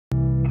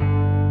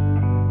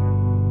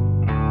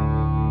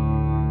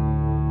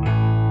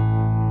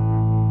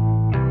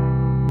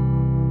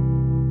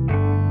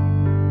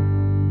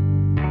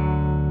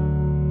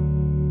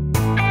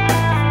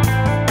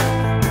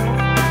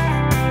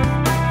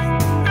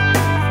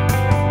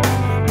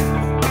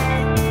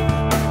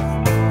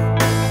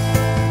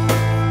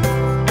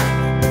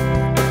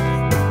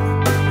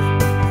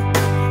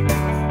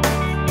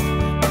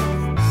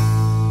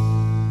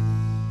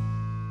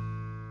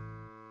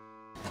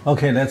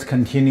Okay, let's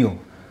continue.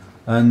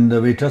 And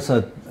we just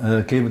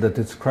gave the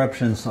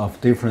descriptions of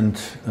different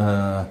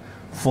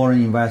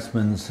foreign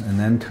investments and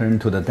then turn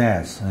to the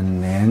debts,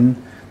 and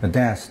then the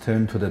debts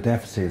turn to the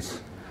deficits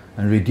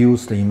and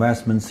reduce the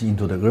investments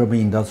into the urban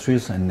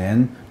industries and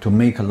then to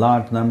make a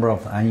large number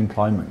of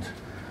unemployment.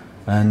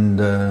 And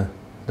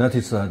that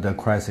is the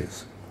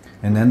crisis.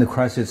 And then the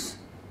crisis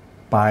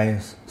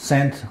by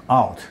sent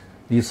out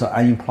this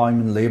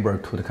unemployment labor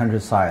to the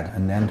countryside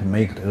and then to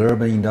make the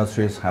urban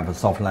industries have a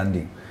soft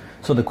landing.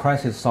 So the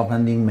crisis soft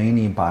landing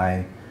mainly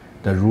by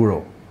the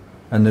rural,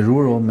 and the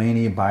rural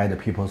mainly by the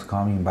people's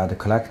coming by the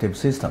collective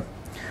system.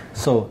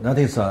 So that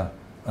is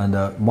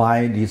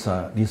why this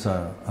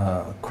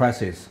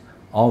crisis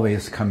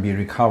always can be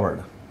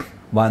recovered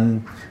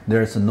when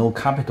there is no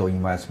capital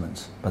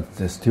investments, but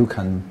they still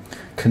can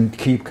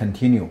keep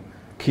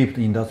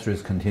the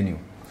industries continue.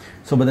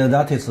 So, but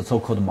that is the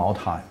so-called Mao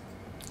time.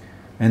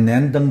 And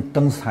then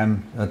Deng's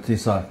time,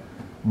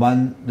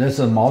 when there's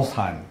a Mao's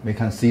time, we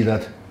can see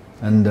that,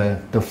 and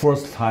the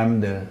first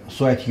time the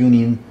Soviet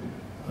Union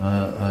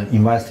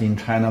invested in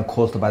China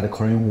caused by the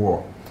Korean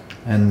War,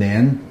 and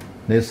then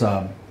there's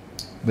a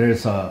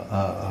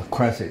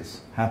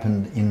crisis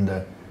happened in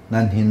the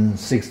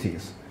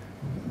 1960s,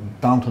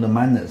 down to the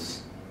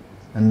minus,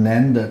 and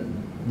then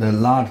the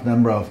large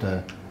number of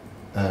the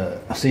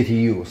city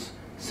youth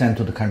sent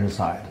to the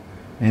countryside,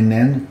 and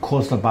then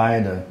caused by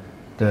the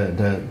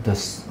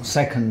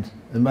second,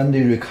 when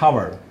they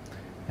recovered,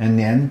 and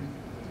then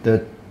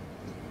the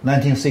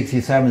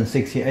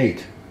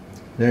 1967-68,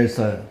 there is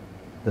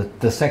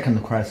the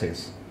second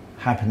crisis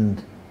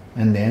happened,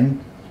 and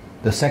then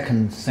the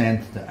second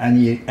sent the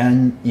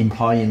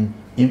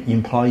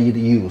unemployed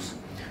youth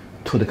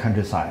to the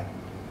countryside.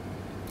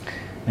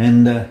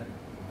 And the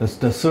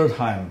third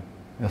time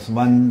is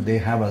when they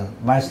have a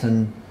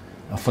Western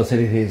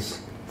facilities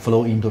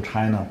flow into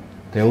China.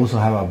 They also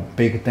have a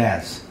big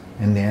debts,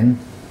 and then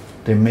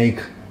they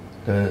make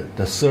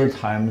the third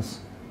times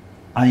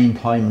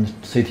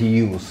unemployment city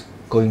youth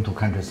going to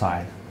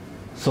countryside.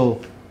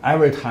 So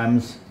every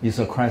time is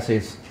a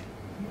crisis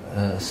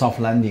soft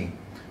landing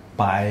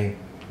by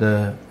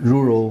the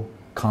rural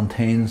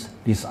contains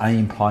this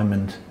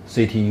unemployment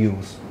city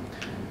youth.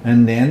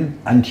 And then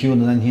until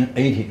the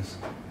 1980s.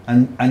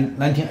 And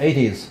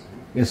 1980s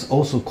is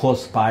also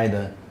caused by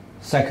the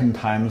second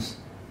times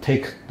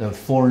take the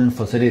foreign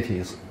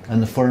facilities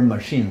and the foreign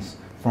machines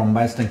from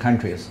Western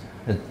countries.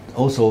 It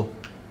also,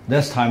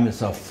 this time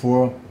it's a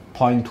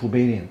 4.2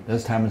 billion,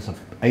 this time it's a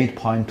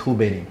 8.2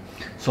 billion.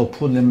 So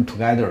put them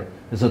together,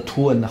 it's a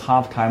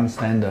 2.5 times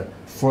than the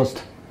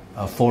first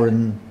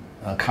foreign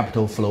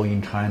capital flow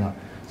in China.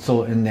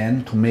 So, and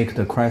then to make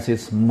the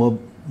crisis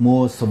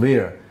more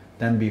severe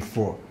than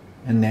before.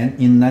 And then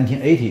in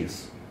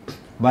 1980s,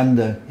 when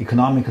the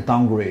economic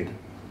downgrade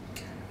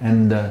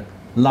and the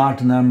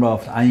large number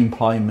of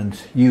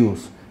unemployment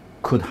youth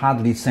could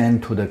hardly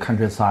send to the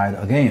countryside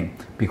again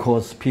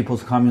because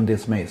people's coming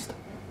dismissed.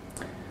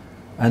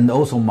 And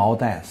also Mao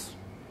death.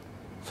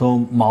 So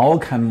Mao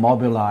can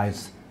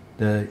mobilize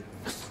the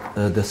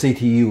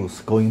city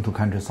youth going to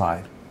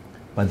countryside.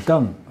 But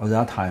Deng at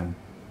that time,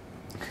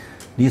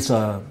 these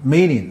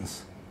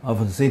millions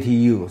of the city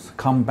youth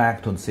come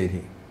back to the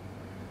city.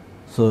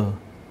 So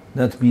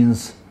that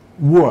means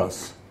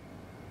worse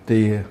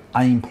the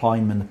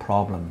unemployment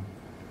problem.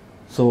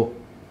 So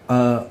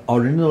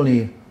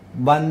originally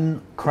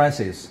one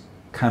crisis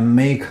can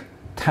make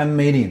 10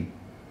 million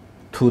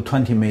to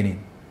 20 million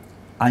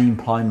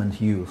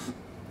unemployment youth.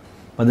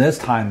 But this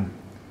time,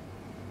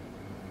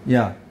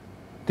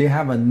 they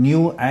have a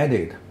new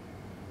added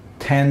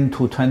 10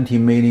 to 20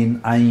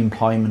 million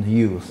unemployment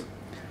youth.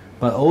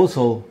 But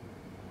also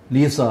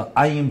these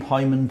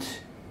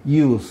unemployment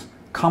youth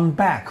come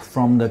back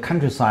from the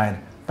countryside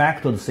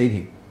back to the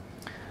city.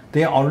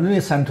 They are originally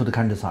sent to the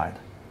countryside.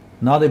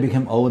 Now they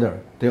become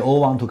older. They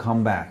all want to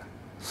come back.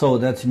 So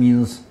that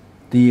means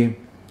the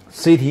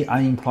city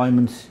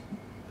unemployment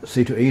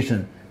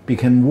situation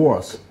became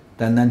worse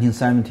than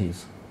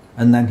 1970s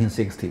and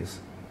 1960s.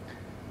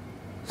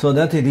 So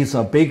that it is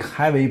a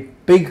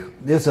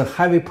there's a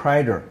heavy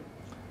pressure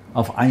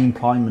of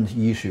unemployment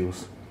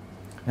issues,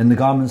 and the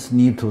governments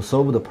need to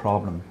solve the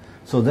problem.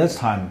 So this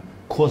time,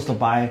 caused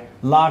by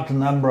large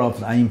number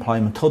of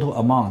unemployment, total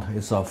amount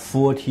is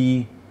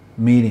 40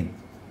 million.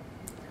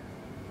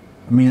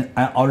 I mean,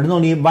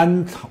 originally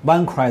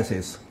one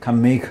crisis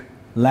can make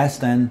less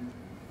than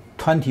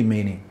 20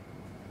 million.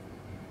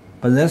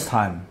 But this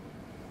time,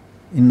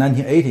 in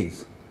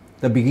 1980s,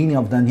 the beginning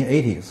of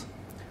 1980s,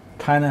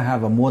 China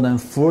have more than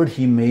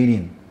 40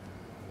 million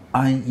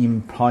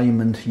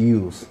unemployment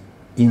youth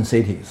in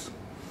cities.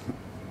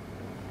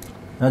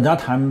 At that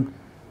time,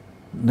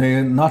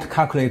 they're not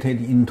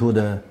calculated into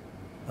the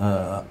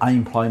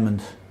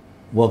unemployment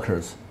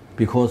workers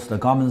because the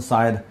government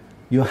side,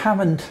 you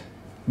haven't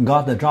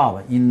got the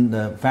job in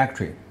the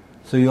factory,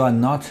 so you are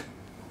not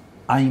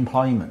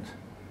unemployment.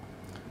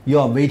 You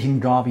are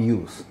waiting job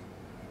youth.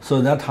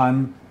 So that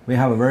time we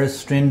have a very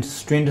strange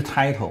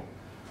title.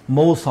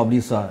 Most of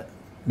these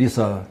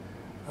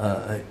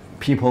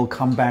people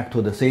come back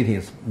to the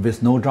cities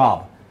with no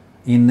job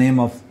in name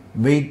of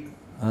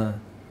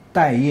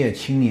待业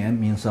青年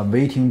means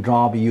waiting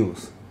job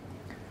youth.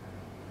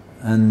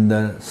 And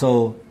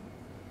so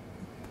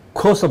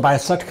caused by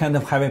such kind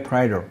of heavy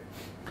pressure,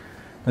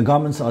 the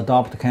governments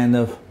adopt kind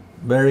of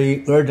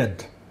very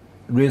urgent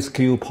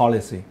rescue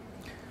policy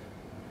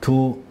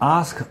to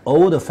ask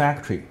all the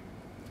factory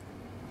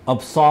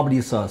absorb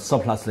this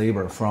surplus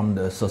labor from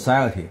the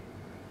society.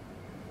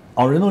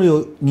 Originally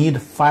you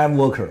need 5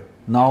 workers,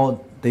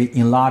 now they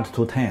enlarge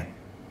to 10.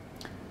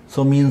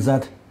 So means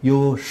that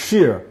you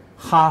share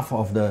half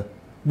of the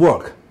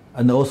work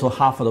and also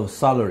half of the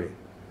salary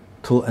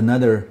to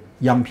another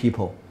young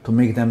people to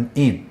make them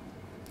in.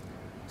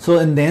 So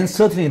and then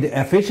certainly the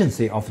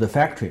efficiency of the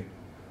factory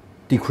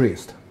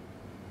decreased.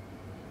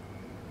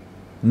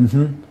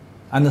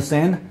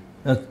 Understand?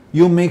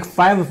 You make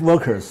 5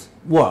 workers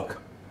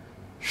work,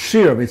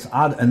 share with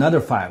another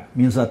 5,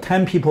 means that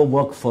 10 people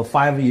work for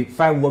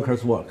 5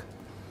 workers work.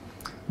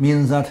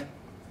 Means that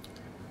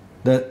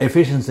the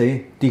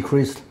efficiency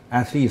decreased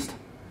at least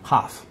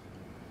half.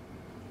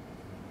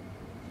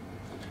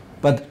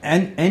 But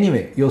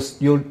anyway,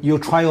 you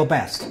try your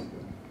best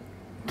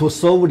to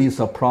solve this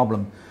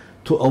problem,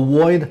 to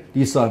avoid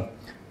this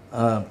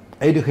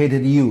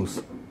educated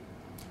youth,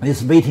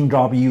 this waiting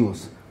job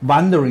youth,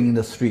 wandering in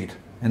the street,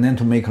 and then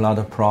to make a lot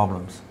of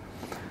problems.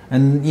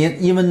 And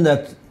even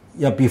that,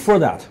 before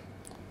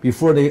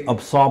they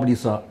absorb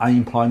this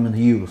unemployment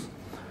youth,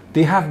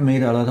 they have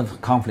made a lot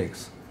of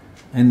conflicts.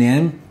 And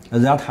then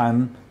at that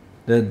time,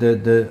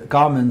 the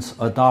governments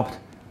adopt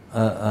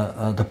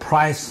the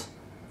price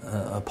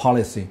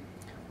policy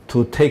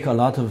to take a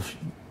lot of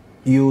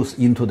youth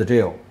into the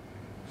jail.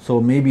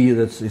 So maybe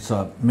it's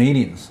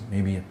millions,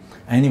 maybe.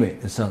 Anyway,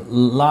 it's a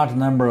large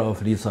number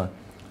of these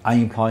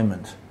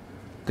unemployment.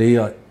 They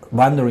are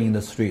wandering in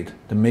the street.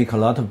 They make a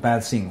lot of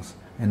bad things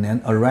and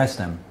then arrest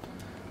them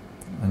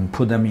and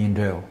put them in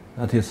jail.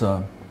 That is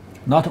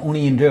not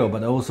only in jail,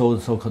 but also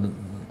so-called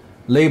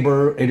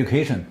labor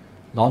education,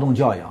 劳动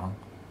教养,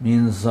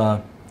 means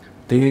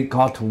they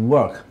got to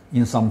work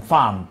in some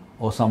farm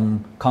or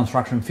some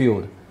construction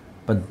field,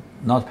 but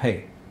not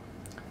pay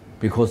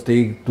because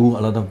they do a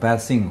lot of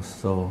bad things.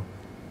 So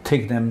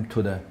take them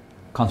to the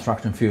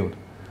construction field.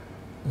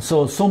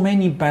 So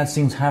many bad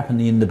things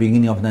happened in the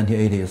beginning of the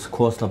 1980s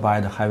caused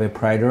by the heavy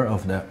pressure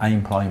of the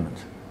unemployment.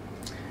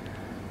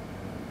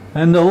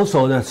 And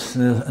also that's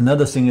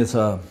another thing is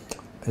a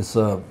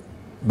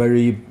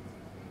very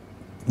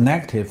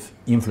negative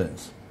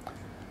influence.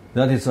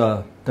 That is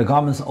the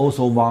governments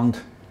also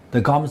want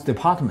the government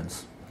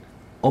departments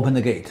open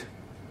the gate.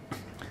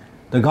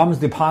 The government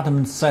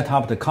departments set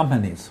up the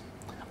companies,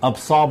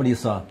 absorb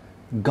this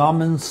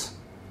government's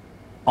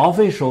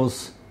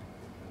officials'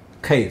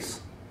 case.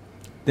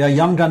 They are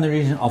young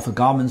generation of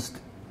government's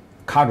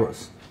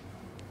cadres.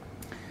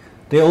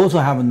 They also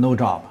have no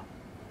job.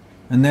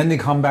 And then they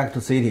come back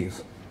to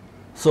cities.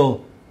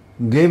 So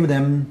give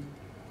them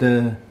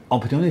the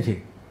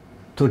opportunity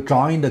to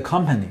join the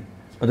company.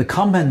 But the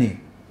company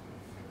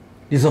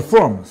is a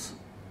firms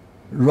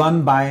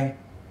run by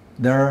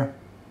their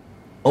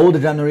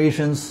old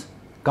generation's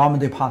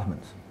government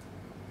departments.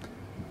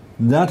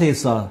 That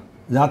is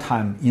that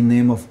time in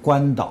name of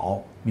官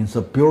岛, means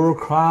a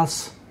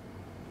bureaucrats,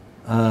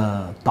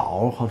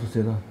 岛, how to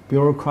say that?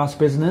 Bureaucrats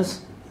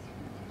business?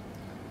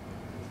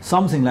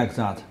 Something like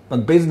that.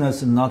 But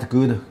business is not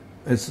good.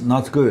 It's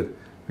not good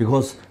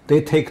because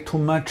they take too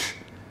much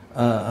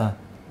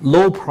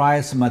low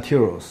price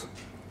materials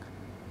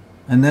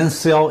and then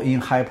sell in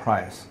high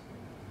price.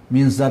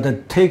 Means that they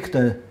take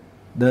the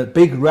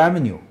big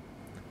revenue,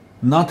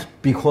 not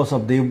because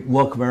of they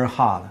work very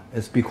hard.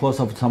 It's because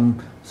of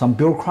some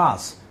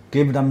bureaucrats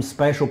give them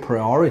special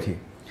priority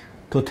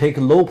to take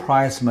low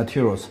price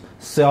materials,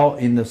 sell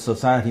in the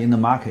society, in the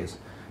markets.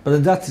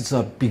 But that is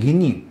a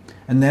beginning.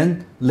 And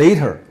then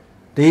later,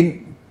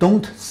 they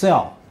don't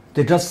sell.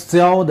 They just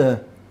sell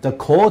the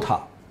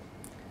quota.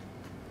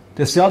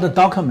 They sell the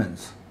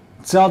documents,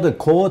 sell the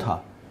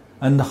quota,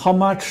 and how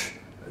much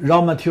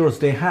raw materials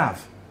they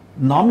have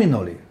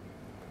nominally.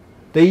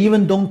 They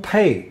even don't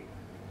pay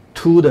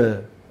to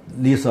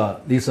this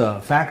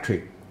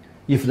factory.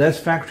 If this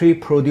factory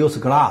produce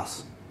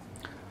glass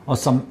or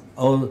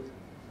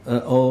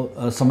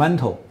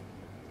cemento,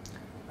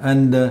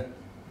 and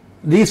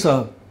these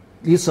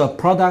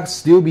products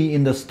still be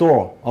in the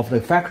store of the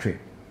factory,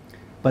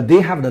 but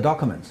they have the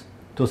documents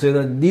to say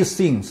that these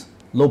things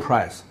low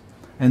price,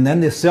 and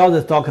then they sell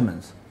the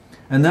documents,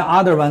 and then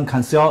other one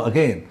can sell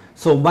again.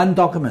 So one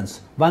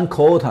documents, one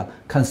quota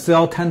can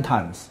sell 10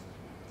 times,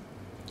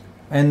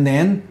 and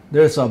then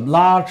there's a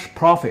large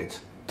profit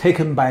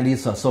taken by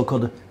this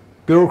so-called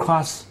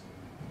bureaucrats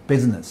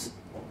business.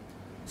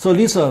 So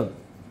this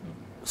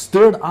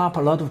stirred up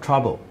a lot of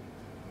trouble.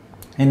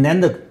 And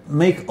then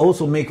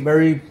also make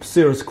very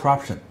serious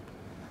corruption.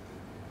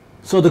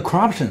 So the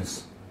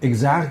corruptions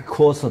exactly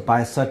caused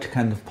by such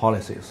kind of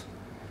policies.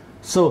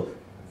 So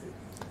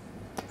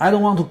I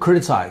don't want to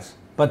criticize,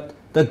 but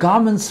the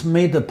governments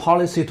made the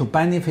policy to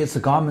benefit the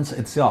governments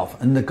itself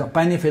and the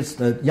benefits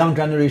the young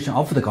generation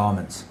of the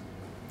governments.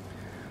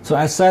 So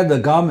I said the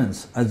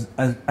governments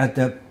at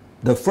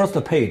the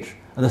first page,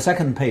 the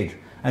second page,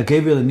 I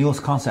gave you the news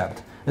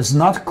concept. It's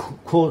not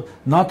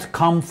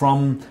come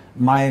from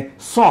my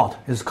thought,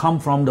 it's come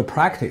from the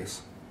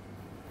practice.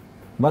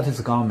 What is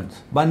the government?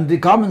 When the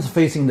government is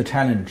facing the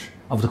challenge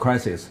of the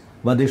crisis,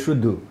 what they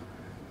should do.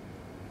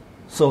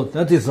 So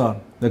that is the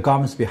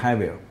government's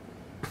behavior.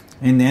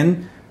 And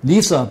then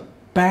these are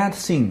bad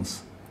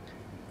things.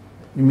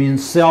 You mean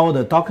sell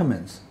the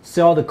documents,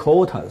 sell the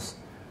quotas,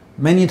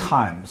 many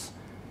times,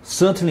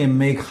 certainly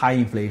make high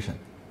inflation.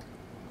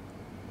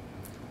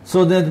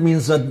 So that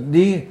means that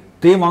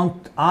they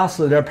want to ask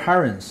their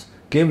parents,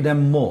 give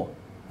them more,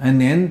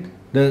 and then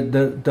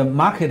the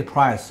market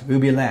price will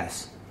be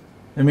less.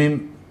 I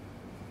mean,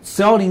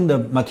 selling the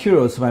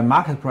materials by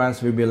market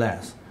price will be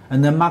less,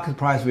 and the market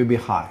price will be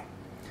high.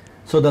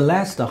 So the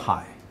less the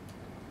high.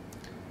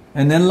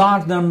 And then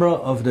large number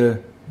of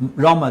the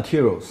raw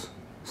materials,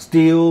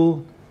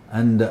 steel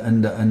and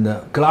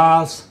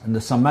glass and the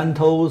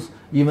cementals,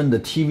 even the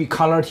TV,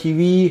 color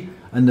TV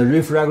and the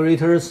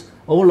refrigerators,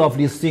 all of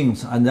these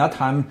things at that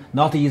time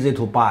not easy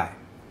to buy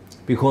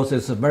because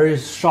it's a very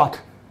short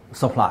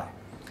supply.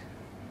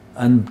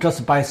 And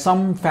just by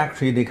some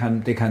factory they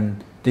can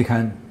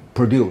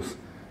produce.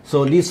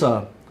 So these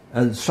are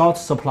a short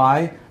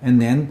supply,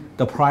 and then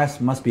the price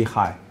must be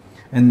high.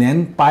 And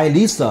then by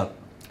this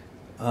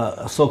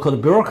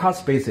so-called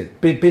bureaucrat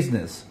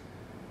business,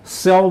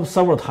 sell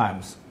several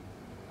times,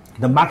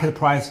 the market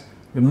price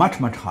will be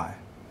much high.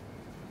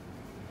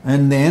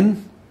 And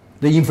then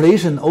the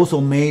inflation also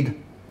made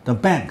the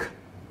bank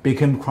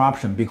become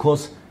corruption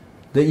because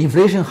the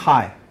inflation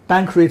high,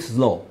 bank rate is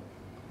low.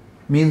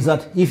 Means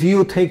that if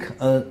you take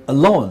a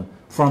loan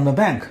from the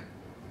bank,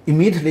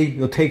 immediately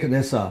you take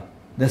this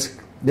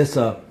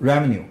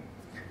revenue.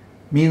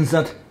 Means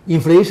that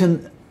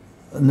inflation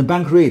in the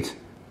bank rate,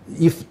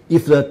 if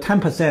the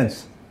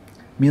 10%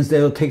 means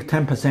they will take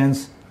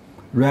 10%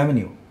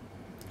 revenue.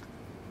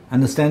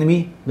 Understand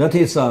me? That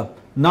is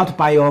not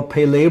by your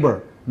pay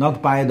labor,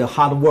 not by the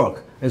hard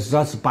work. It's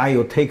just by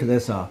you take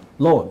this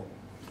loan,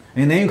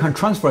 and then you can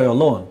transfer your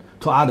loan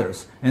to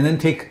others, and then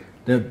take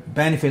the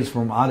benefits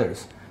from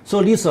others.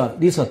 So this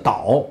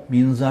Dao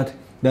means that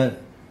the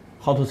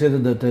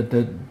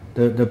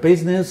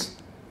business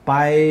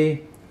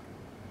by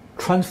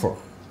transfer.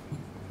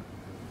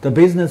 The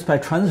business by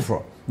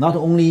transfer, not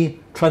only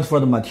transfer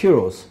the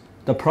materials,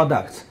 the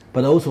products,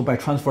 but also by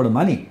transfer the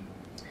money.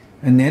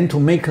 And then to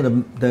make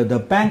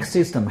the bank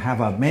system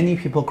have many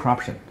people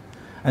corruption.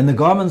 And the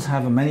governments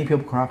have many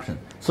people corruption.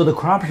 So the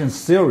corruption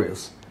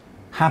series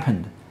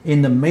happened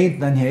in the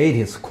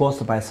mid-1980s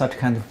caused by such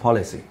kind of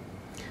policy.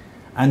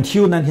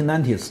 Until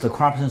 1990s, the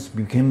corruption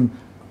became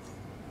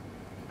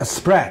a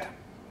spread.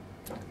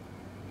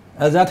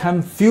 At that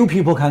time, few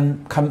people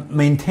can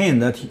maintain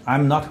that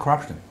I'm not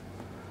corruption.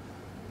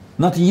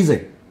 Not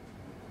easy.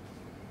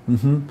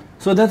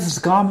 So that is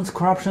government's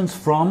corruptions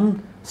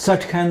from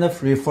such kind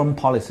of reform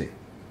policy.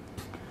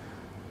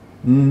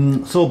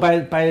 So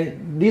by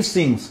these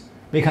things,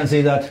 we can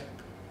say that,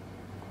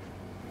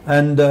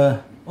 and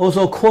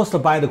also caused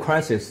by the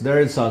crisis, there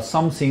is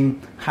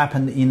something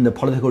happened in the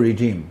political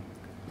regime.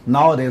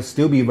 Nowadays,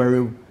 still be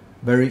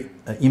very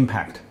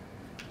impact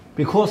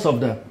because of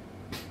the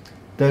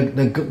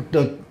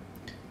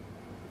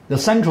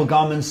central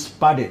government's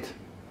budget.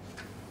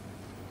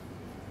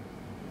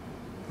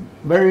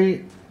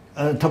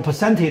 The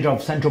percentage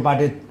of central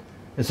budget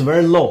is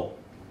very low.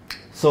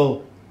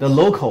 So the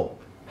local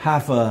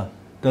have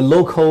the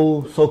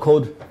local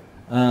so-called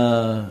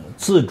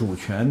自主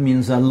权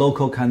means that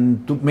local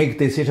can make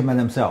decisions by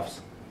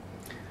themselves.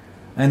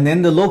 And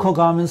then the local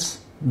governments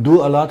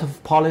do a lot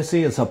of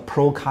policy as a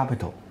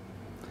pro-capital.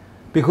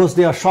 Because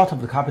they are short of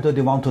the capital,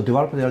 they want to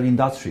develop their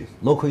industries,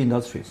 local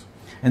industries.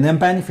 And then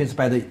benefits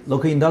by the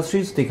local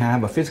industries, they can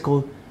have a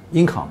fiscal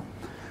income.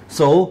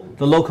 So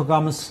the local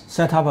governments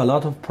set up a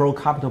lot of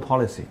pro-capital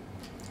policy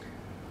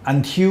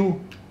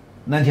until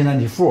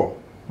 1994,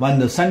 when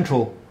the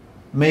central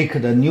make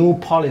the new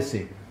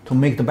policy to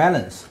make the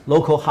balance,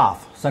 local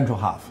half, central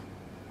half.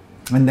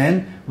 And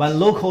then when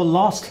local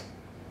lost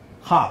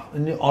half,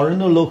 and the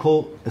original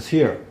local is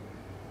here,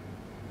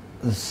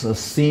 it's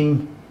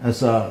seen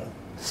as a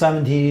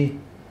 70%,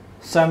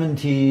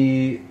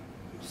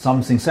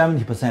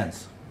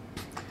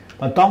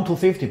 but down to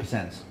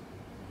 50%.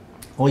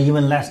 Or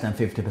even less than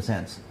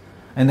 50%.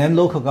 And then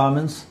local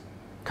governments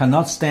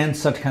cannot stand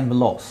such kind of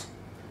loss.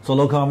 So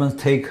local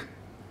governments take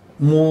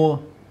more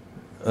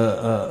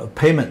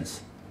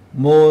payments,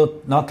 more,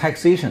 not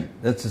taxation,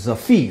 that is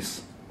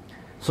fees.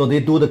 So they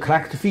do the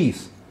collect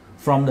fees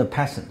from the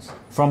peasants,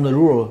 from the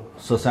rural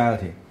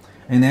society.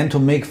 And then to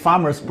make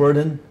farmers'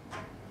 burden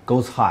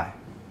goes high.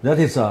 That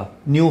is a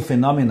new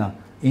phenomena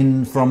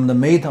from the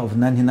mid of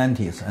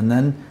 1990s, and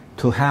then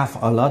to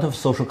have a lot of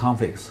social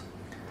conflicts.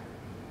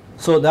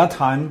 So at that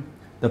time,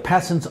 the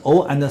peasants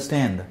all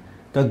understand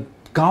the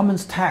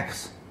government's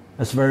tax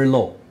is very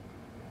low.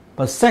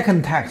 But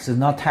second tax is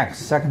not tax.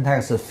 Second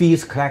tax is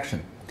fees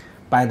collection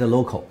by the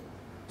local.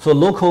 So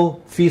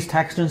local fees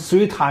taxation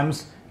 3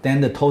 times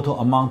than the total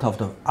amount of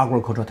the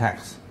agricultural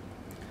tax.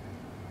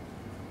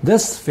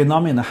 This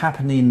phenomenon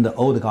happened in the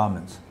old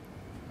governments,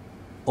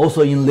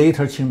 also in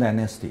later Qing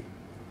dynasty.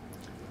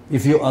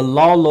 If you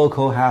allow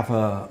local have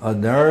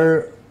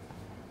their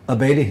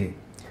ability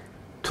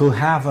to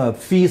have a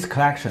fees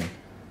collection,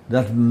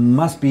 that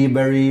must be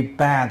very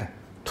bad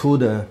to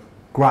the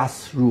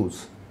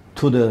grassroots,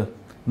 to the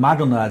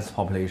marginalized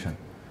population.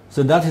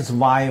 So that is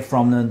why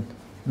from the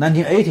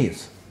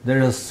 1980s, there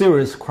is a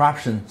serious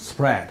corruption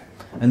spread.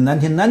 In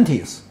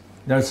 1990s,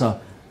 there's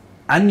a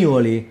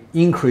annually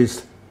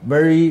increased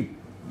very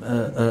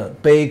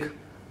big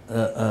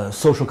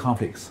social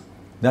conflicts.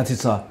 That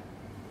is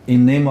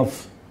in name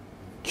of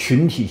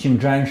群体性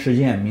治安事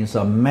件, means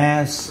a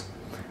mass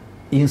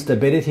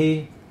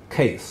instability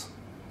case.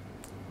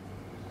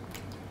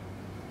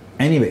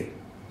 Anyway,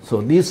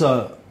 so these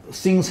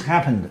things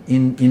happened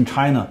in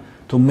China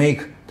to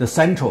make the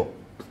central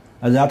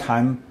at that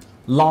time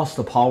lost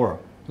the power,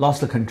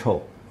 lost the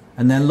control,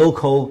 and then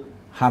local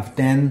have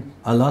done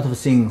a lot of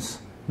things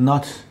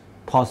not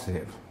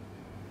positive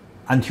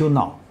until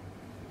now.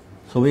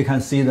 So we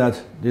can see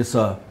that this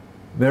is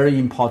very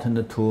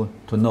important to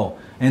know.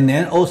 And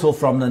then also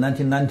from the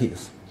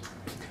 1990s,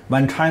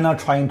 when China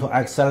trying to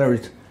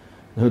accelerate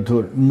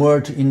to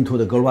merge into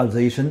the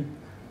globalization,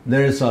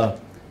 there is a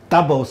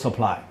double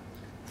supply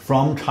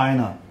from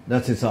China,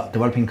 that is a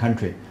developing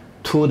country,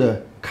 to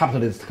the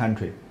capitalist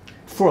country.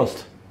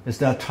 First is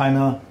that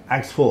China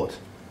export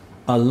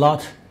a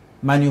lot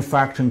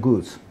manufacturing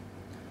goods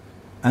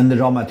and the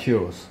raw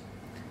materials.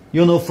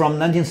 You know, from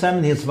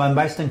 1970s, when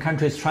Western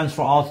countries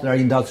transfer out their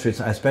industries,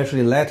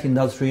 especially light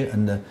industry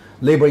and the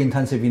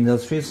labor-intensive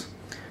industries,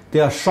 they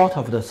are short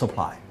of the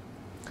supply,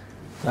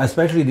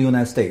 especially the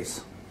United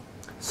States.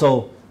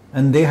 So,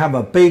 and they have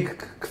a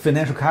big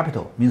financial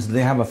capital, means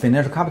they have a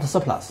financial capital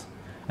surplus,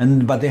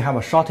 but they have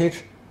a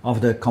shortage of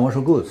the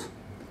commercial goods,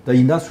 the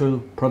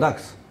industrial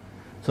products.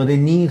 So they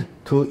need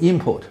to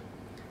import.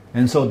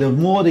 And so the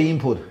more they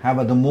import,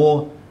 the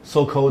more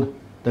so-called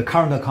the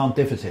current account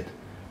deficit.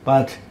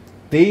 But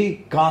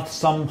they got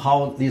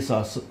somehow this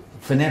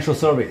financial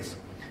service,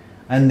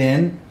 and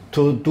then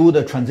to do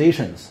the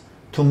transitions,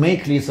 to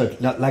make this,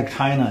 like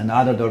China and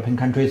other developing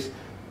countries,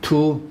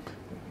 to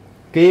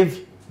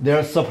give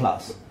their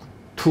surplus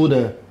to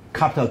the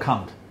capital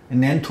account,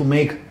 and then to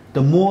make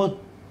the more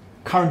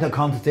current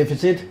account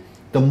deficit,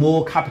 the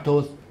more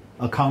capital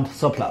account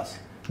surplus.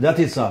 That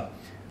is,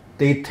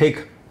 they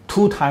take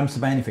 2 times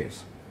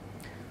benefits.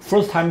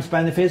 First times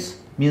benefits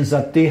means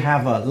that they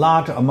have a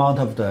large amount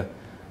of the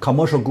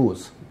commercial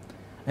goods,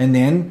 and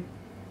then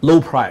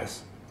low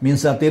price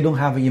means that they don't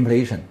have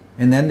inflation,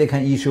 and then they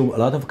can issue a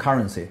lot of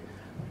currency.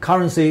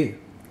 Currency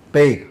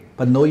big,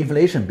 but no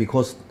inflation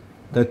because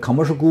the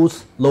commercial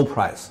goods low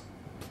price.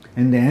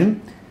 And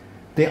then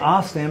they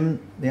ask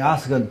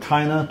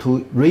China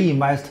to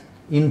reinvest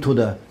into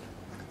the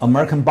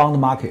American bond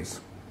markets,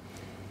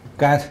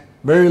 get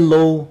very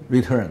low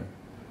return.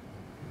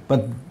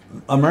 But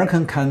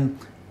American can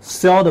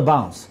sell the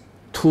bonds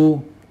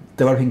to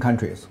developing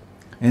countries,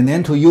 and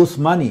then to use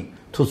money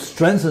to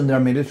strengthen their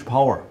military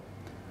power,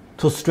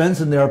 to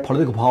strengthen their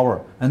political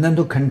power, and then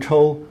to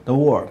control the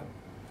world.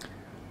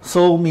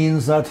 So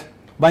means that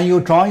when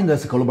you join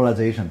this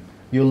globalization,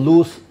 you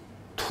lose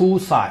 2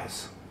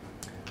 sides.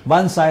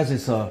 One side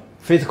is a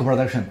physical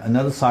production,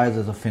 another side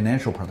is a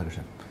financial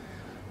production.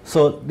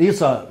 So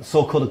these are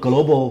so-called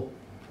global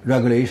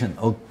regulation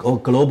or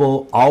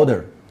global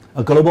order,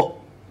 a global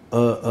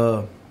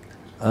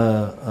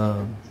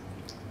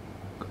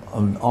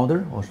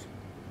order, or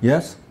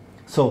yes.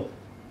 So,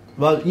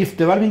 well, if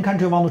developing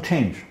country want to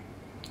change,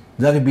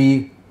 that will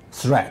be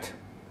threat.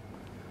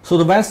 So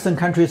the Western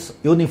countries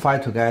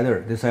unified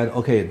together. They said,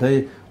 okay,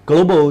 the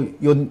global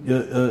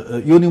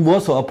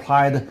universal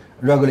applied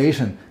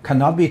regulation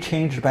cannot be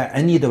changed by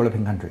any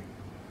developing country.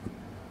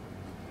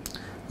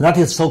 That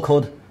is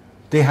so-called,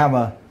 they have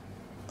a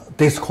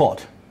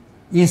discord,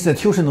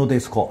 institutional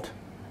discord,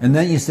 and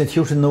then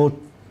institutional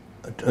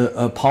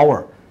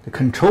power to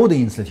control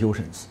the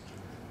institutions.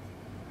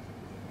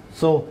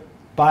 So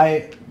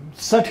by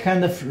such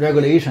kind of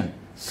regulation,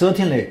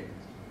 certainly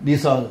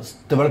these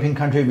developing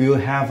countries will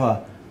have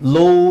a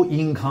low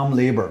income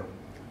labor.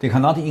 They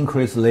cannot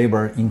increase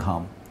labor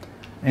income.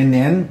 And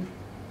then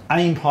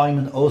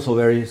unemployment also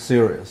very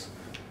serious.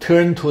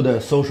 Turn to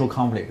the social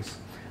conflicts.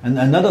 And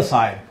another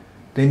side,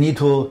 they need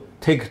to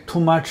take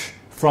too much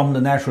from the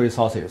natural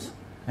resources.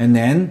 And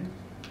then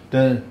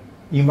the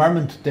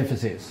environment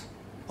deficits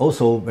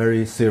also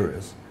very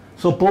serious.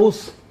 So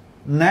both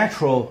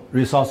natural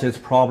resources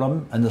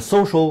problem and the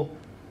social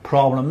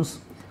problems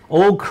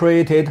all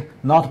created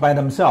not by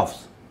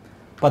themselves,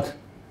 but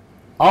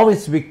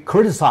always be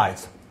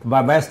criticized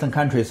by Western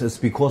countries is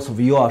because of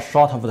you are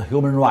short of the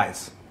human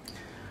rights.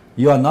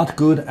 You are not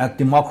good at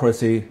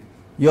democracy.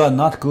 You are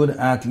not good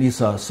at this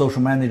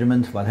social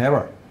management,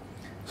 whatever.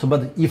 So,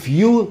 but if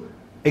you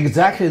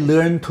exactly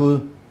learn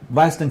to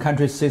Western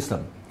country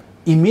system,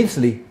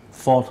 immediately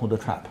fall to the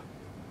trap.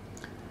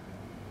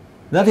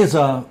 That is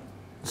a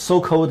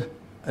so-called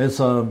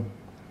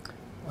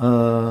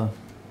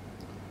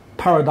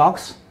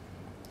paradox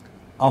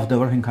of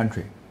developing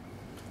country.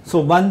 So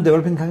when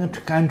developing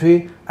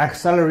country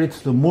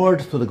accelerates to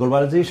merge to the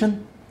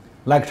globalization,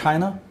 like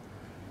China,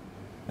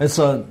 it's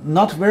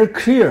not very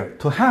clear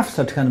to have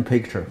such kind of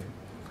picture.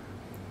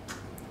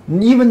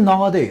 Even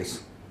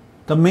nowadays,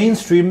 the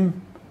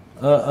mainstream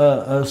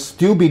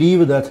still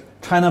believe that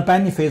China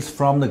benefits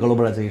from the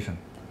globalization.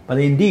 But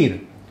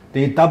indeed,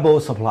 they double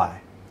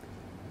supply.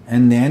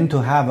 And then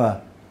to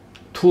have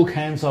two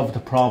kinds of the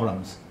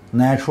problems,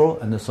 natural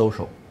and the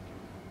social.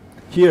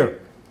 Here,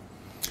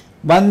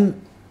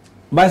 when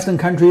Western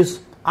countries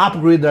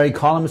upgrade their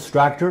economic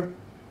structure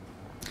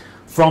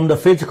from the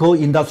physical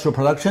industrial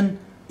production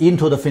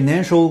into the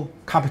financial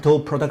capital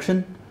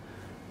production,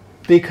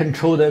 they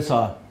control this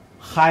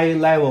high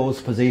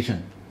levels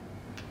position.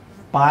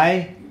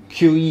 By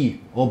QE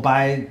or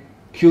by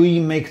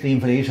QE make the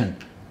inflation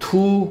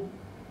to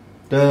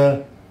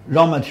the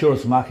raw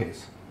materials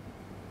markets.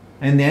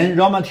 And then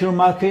raw material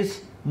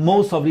markets,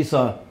 most of these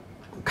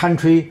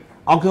country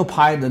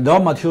occupy the raw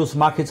materials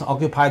markets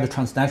occupy the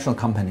transnational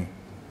company,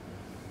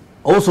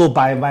 also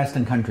by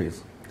Western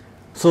countries.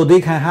 So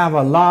they can have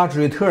a large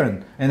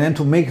return, and then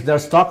to make their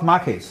stock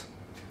markets,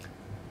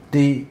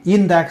 the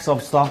index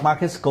of stock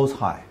markets goes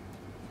high.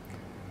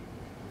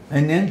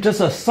 And then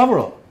just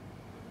several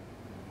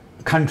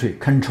countries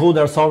control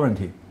their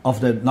sovereignty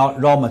of the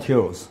raw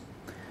materials,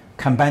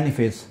 can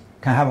benefit,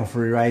 can have a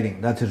free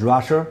riding. That is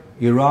Russia,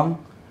 Iran,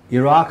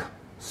 Iraq,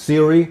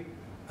 Syria,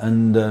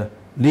 and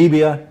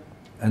Libya,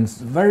 and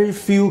very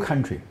few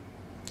countries.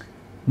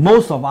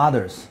 Most of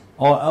others,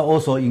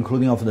 also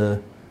including of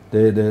the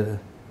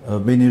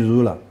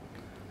Venezuela.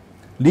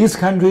 These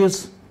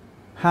countries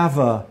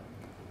have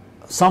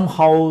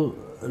somehow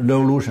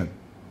revolution,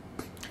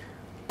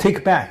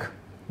 take back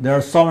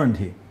their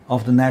sovereignty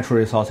of the natural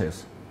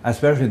resources,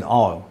 especially the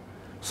oil.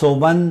 So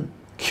when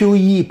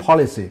QE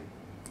policy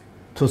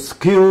to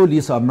scale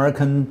these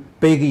American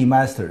big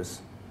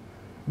investors,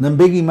 then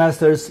big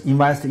investors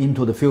invest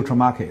into the future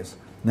markets,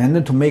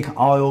 then to make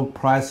oil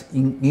price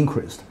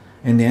increased,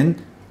 and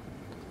then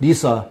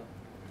these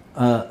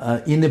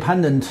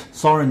independent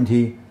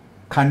sovereignty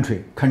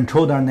country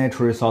control their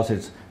natural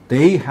resources.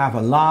 They have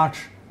a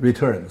large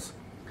returns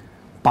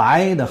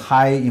by the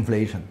high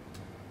inflation.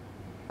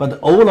 But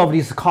all of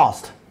these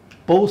cost,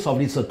 both of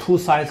these two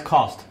sides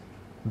cost,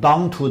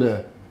 down to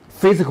the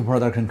physical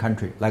production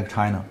country like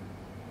China,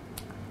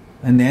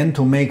 and then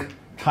to make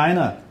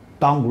China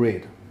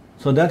downgrade.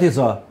 So that is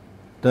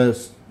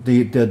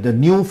the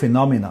new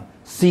phenomena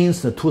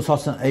since the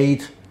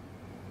 2008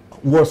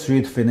 Wall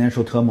Street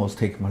financial turmoil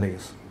taking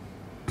place.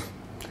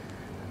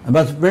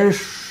 But very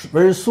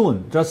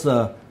soon, just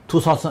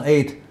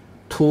 2008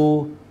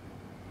 to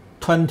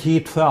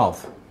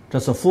 2012,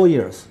 just 4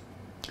 years,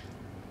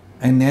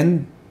 and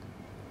then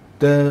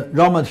the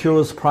raw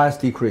materials price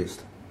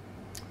decreased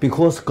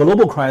because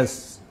global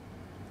crisis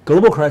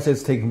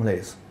taking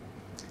place.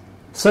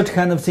 Such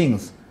kind of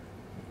things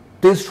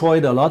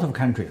destroyed a lot of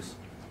countries,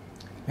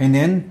 and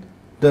then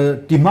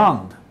the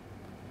demand,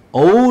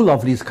 all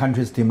of these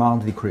countries'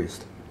 demand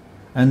decreased,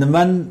 and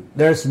when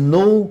there's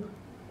no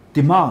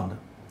demand,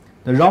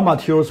 the raw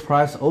materials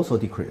price also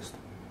decreased.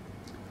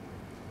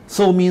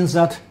 So it means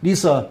that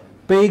these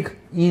big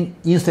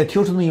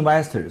institutional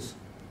investors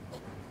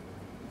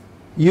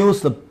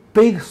use the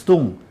big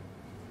stone,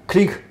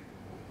 click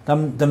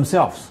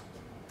themselves,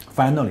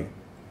 finally,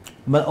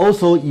 but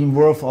also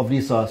involve of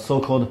these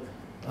so-called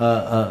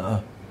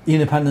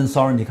independent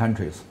sovereignty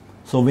countries.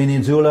 So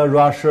Venezuela,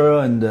 Russia,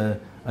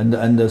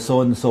 and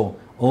so and so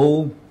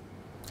all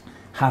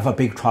have a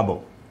big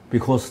trouble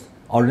because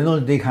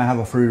originally they can have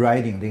a free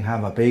riding, they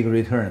have a big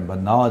return,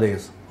 but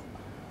nowadays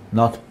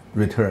not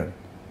return,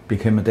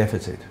 became a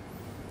deficit.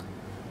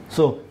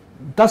 So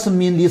doesn't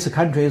mean these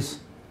countries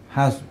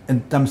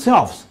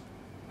themselves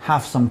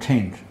have some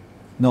change.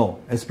 No,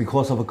 it's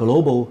because of a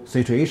global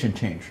situation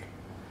changed.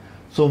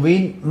 So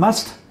we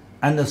must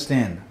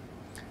understand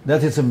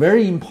that it's a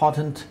very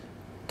important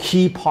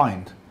key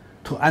point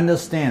to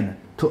understand,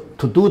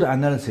 to do the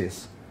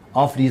analysis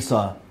of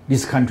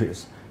these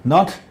countries.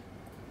 Not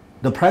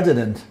the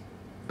president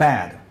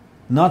bad,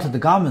 not the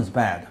government's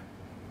bad.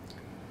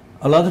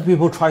 A lot of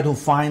people try to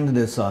find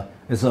this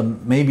is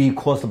maybe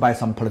caused by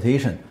some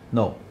politician.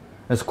 No,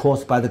 it's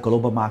caused by the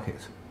global market.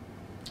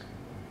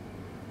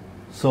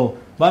 So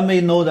when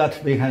we know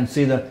that, we can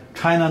see that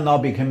China now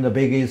became the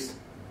biggest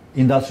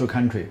industrial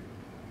country,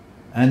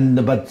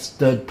 but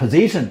the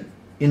position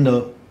in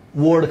the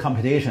world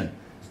competition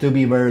still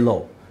be very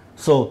low.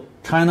 So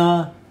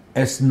China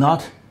is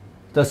not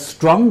the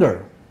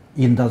stronger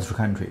industrial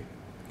country.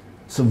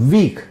 It's a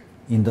weak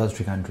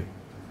industrial country.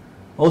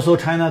 Also,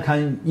 China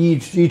can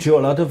issue a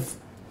lot of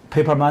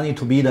paper money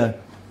to be the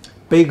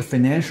big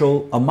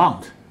financial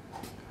amount,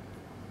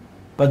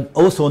 but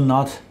also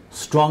not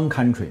strong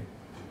country.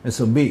 It's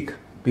a weak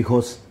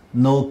because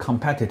no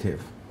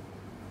competitive.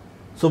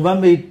 So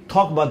when we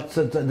talk about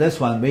this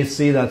one, we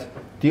see that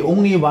The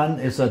only one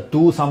is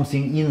do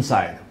something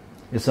inside.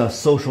 It's a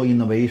social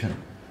innovation.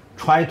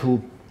 Try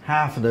to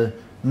have the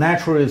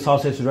natural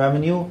resources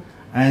revenue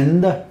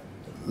and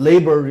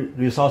labor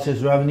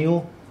resources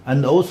revenue,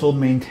 and also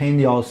maintain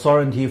the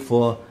authority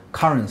for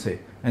currency,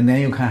 and then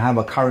you can have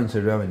a currency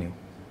revenue.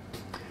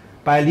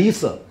 By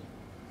these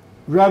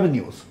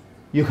revenues,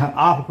 you can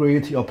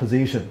upgrade your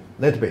position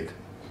a little bit,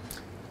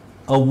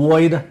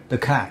 avoid the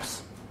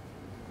collapse.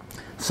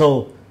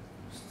 So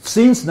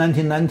since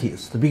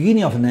 1990s, the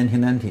beginning of the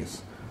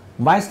 1990s,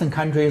 Western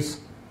countries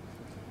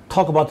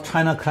talk about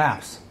China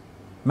collapse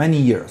many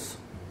years.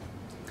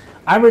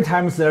 Every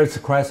time there is a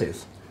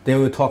crisis, they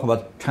will talk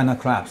about China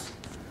collapse.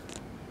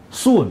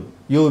 Soon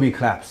you will be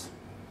collapsed.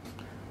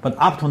 But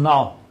up to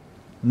now,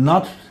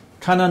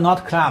 China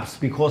not collapse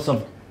because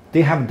of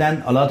they have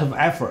done a lot of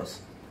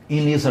efforts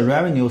in this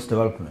revenues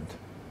development,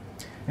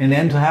 and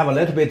then to have a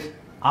little bit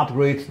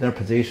upgrade their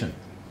position,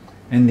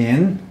 and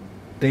then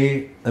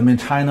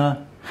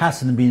China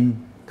hasn't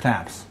been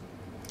collapsed.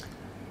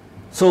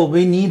 So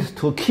we need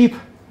to keep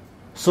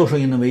social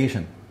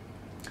innovation.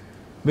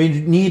 We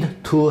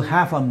need to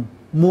have a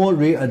more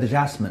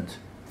readjustment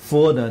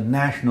for the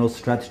national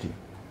strategy.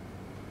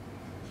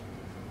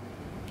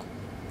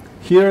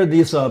 Here,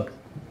 these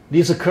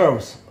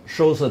curves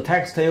shows the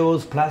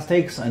textiles,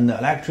 plastics, and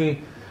electric,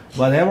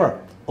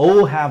 whatever,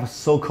 all have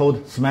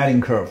so-called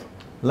smiling curve,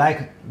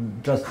 like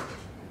just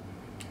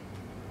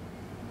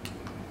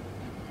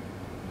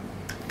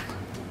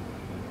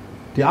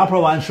the upper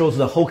one shows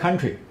the whole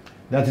country.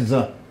 That is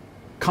the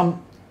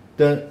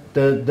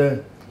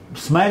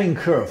smiling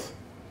curve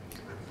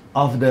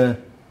of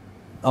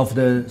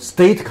the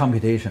state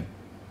computation,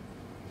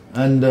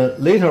 and the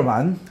later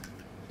one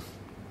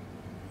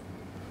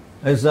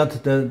is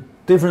that the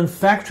different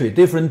factory,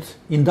 different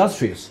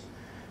industries,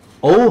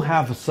 all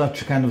have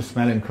such kind of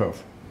smiling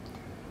curve.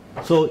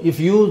 So if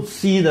you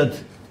see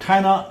that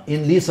China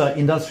in these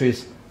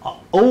industries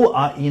all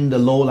are in the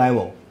low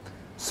level,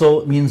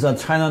 so it means that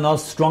China not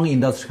strong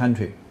industry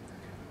country,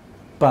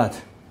 but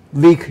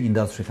weak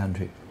industry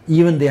country.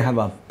 Even they have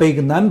a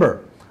big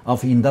number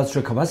of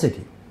industrial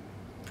capacity.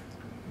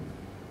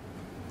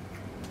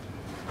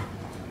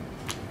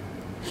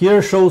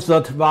 Here shows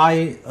that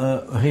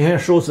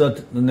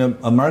the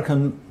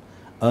American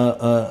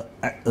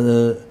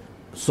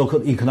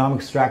so-called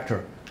economic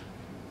structure.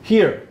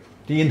 Here,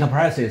 the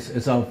enterprises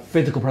is a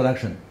physical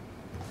production,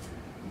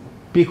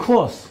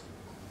 because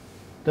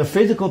the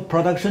physical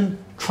production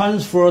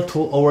transfer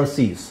to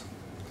overseas,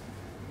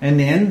 and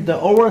then the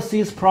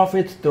overseas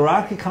profit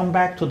directly come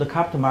back to the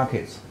capital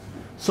markets.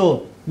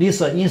 So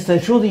these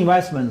institutional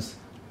investments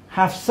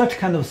have such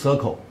kind of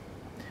circle,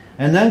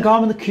 and then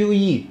government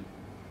QE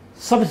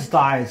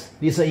subsidize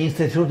these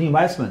institutional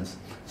investments,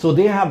 so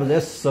they have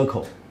this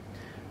circle.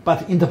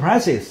 But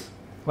enterprises,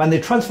 when they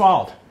transfer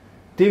out,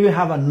 they will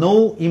have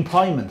no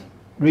employment,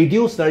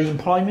 reduce their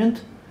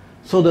employment,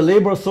 so the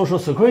labor social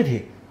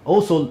security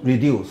also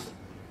reduced,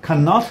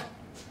 cannot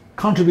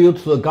contribute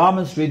to the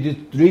government's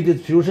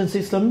redistribution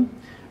system,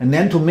 and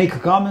then to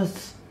make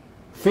government's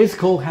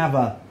fiscal have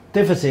a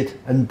deficit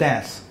and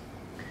debts.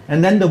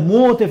 And then the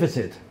more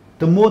deficit,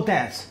 the more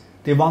debts,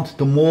 they want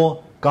the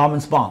more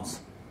government bonds.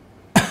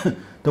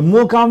 The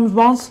more government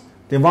bonds,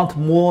 they want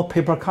more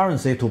paper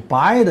currency to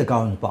buy the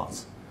government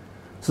bonds.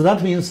 So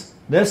that means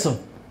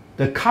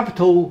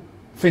the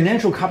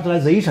financial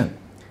capitalization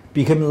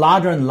became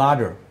larger and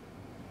larger.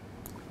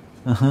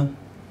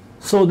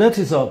 So that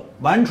is a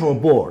ventral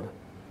board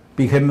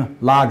became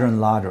larger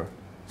and larger.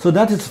 So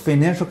that is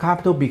financial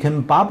capital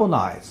became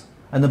bubbleized,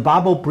 and the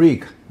bubble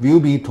break will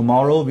be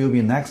tomorrow, will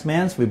be next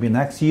month, will be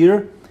next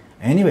year.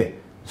 Anyway,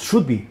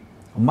 should be,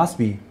 must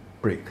be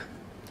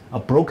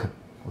broken.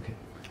 Okay.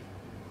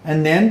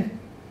 And then,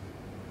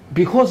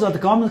 because the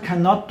government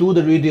cannot do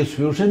the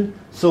redistribution,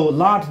 so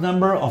large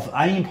number of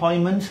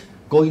unemployment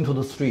go into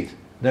the street.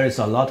 There is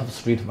a lot of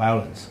street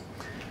violence.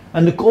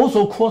 And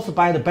also caused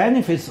by the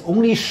benefits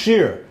only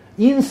share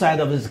inside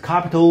of this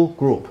capital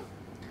group.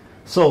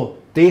 So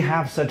they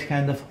have such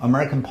kind of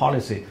American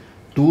policy,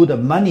 do the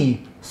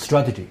money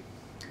strategy.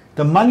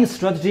 The money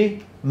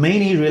strategy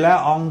mainly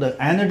rely on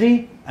the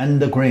energy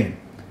and the grain.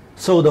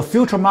 So the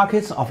future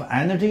markets of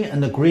energy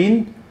and the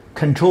grain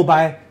controlled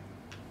by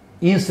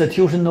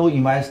institutional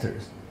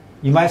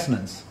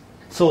investments.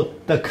 So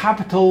the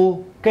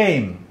capital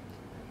game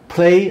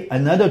play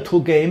another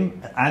two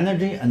game,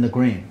 energy and the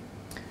grain.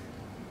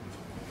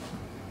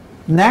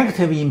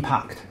 Negative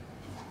impact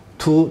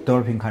to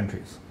developing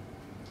countries.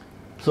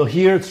 So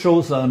here it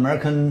shows the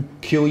American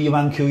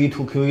QE1, QE2,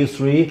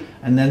 QE3,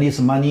 and then this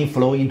money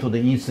flow into the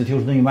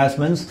institutional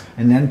investments,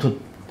 and then to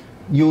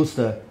use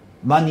the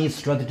money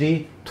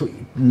strategy to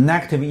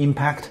negatively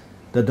impact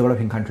the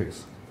developing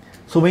countries.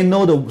 So we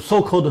know the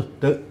so-called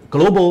the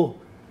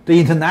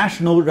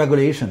international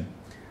regulation,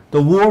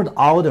 the world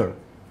order.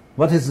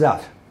 What is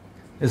that?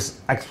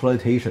 It's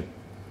exploitation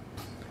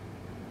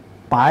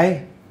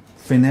by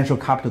financial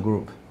capital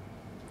group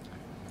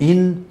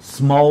in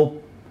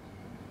small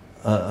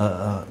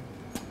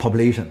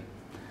population.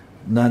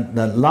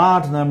 The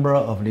large number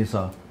of these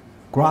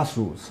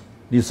grassroots,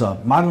 this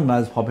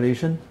marginalized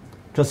population,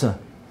 just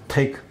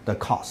take the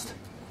cost.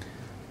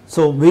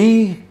 So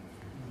we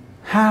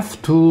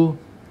have to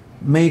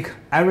make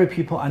every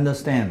people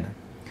understand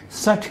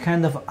such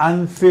kind of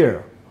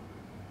the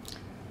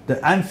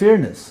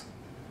unfairness,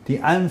 the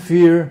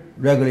unfair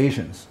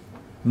regulations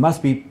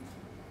must be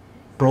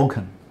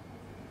broken,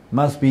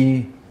 must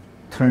be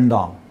turned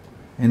on,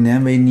 and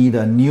then we need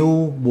a new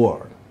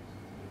world.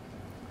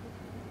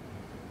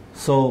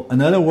 So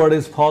another world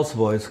is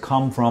possible. It's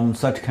come from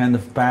such kind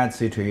of bad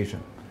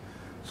situation.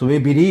 So we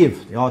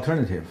believe the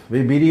alternative.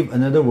 We believe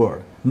another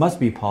world must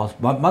be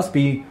possible, must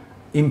be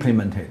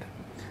implemented,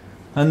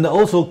 and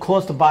also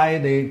caused by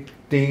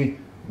they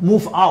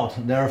move out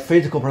their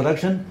physical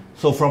production.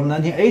 So from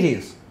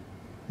 1980s,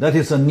 that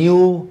is a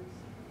new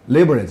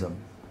liberalism.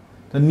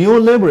 The new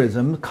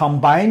liberalism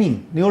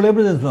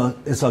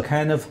neoliberalism is a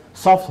kind of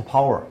soft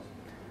power.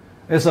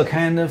 It's a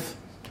kind of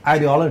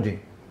ideology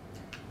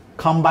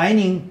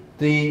combining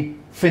the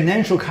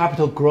financial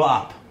capital grow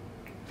up.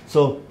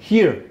 So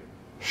here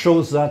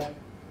shows that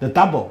the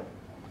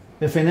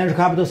financial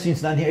capital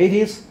since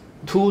 1980s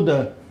to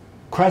the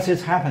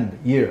crisis happened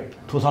year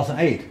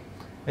 2008.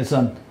 It's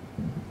an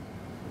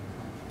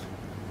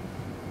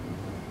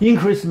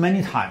increase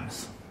many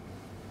times.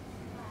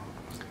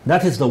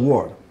 That is the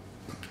world.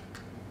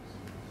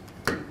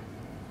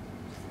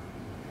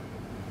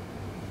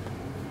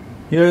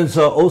 Here is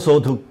also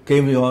to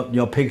give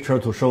your picture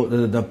to show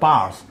the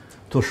bars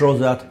to show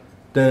that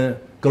the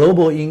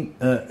global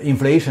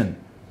inflation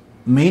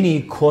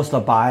mainly caused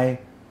by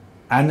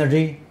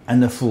energy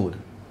and the food.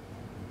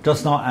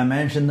 Just now I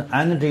mentioned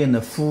energy and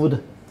the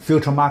food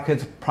future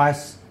market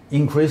price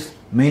increased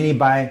mainly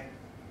by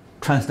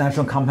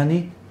transnational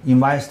company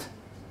invest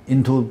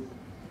into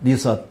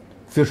these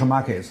future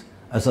markets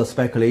as a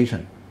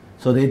speculation.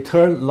 So they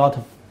turn a lot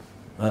of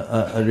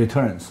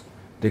returns.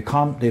 They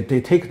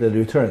take the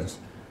returns,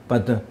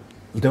 but the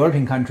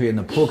developing country and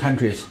the poor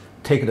countries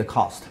take the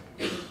cost.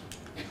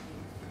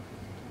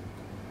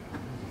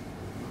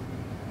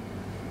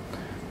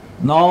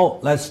 Now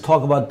let's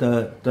talk about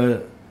the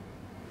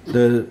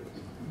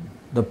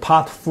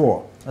part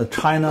 4,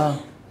 China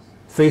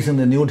facing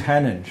the new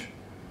challenge,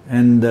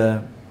 and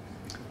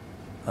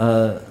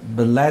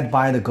led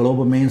by the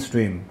global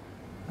mainstream,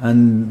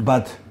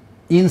 but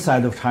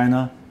inside of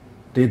China,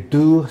 they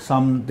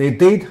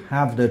did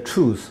have the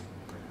truth.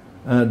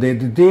 They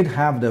did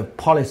have the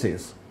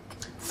policies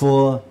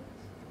for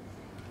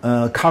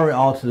carry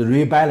out the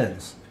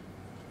rebalance.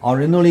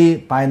 Originally,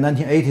 by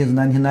 1980s,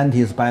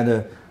 1990s, by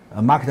the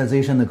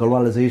marketization and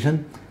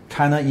globalization,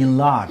 China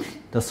enlarged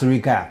the 3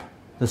 gap.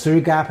 The 3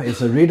 gap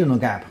is a regional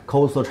gap: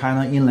 coastal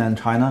China, inland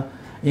China,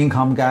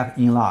 income gap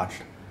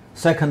enlarged.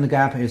 Second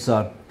gap is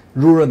a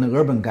rural and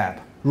urban gap: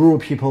 rural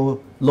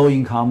people low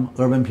income,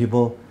 urban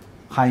people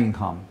high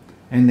income.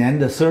 And then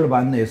the third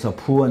one is a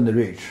poor and the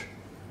rich.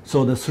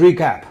 So the 3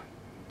 gap,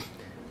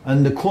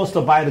 and caused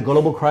by the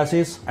global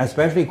crisis,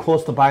 especially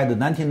caused by the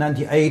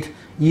 1998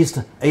 East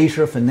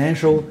Asia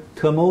financial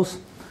turmoil,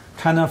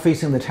 China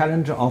facing the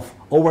challenge of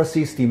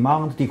overseas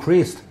demand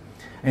decreased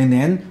and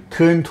then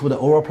turned to the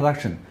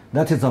overproduction.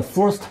 That is the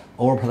first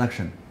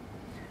overproduction.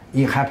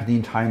 It happened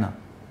in China.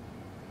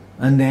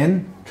 And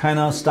then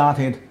China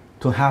started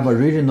to have a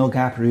regional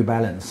gap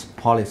rebalance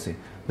policy.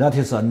 That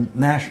is a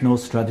national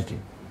strategy.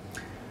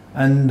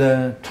 And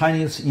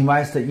Chinese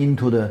invested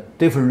into the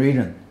different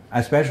region,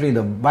 especially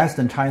the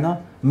Western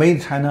China,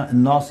 Mid China,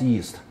 and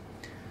Northeast.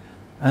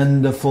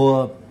 And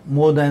for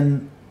more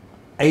than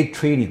 8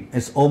 trillion,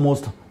 it's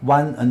almost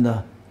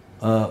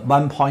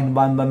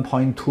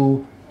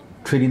 $1.2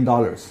 trillion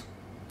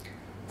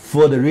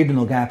for the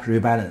regional gap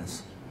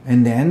rebalance.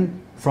 And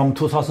then from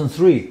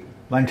 2003,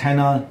 when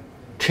China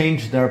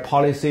changed their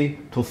policy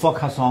to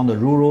focus on the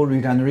rural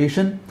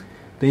regeneration,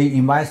 they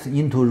invest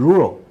into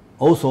rural,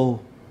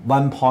 also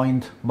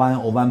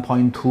 $1.1 or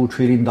 $1.2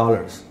 trillion.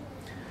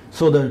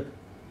 So the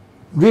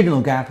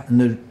regional gap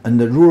and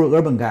the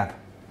rural-urban gap,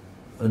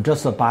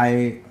 just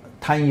by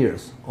 10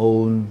 years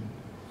or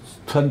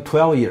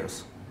 12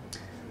 years,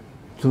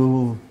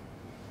 to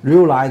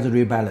realize the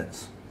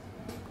rebalance.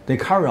 They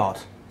carry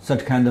out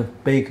such kind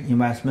of big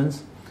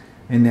investments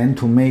and then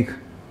to make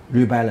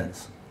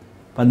rebalance.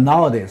 But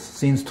nowadays,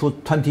 since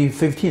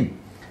 2015,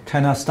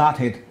 China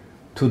started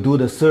to do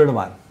the third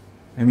one,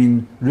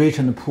 rich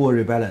and poor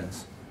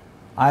rebalance.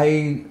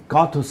 I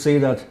got to say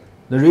that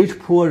the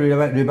rich-poor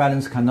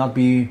rebalance cannot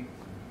be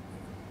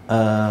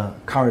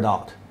carried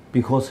out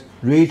because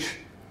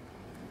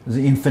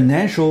in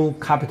financial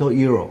capital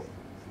era,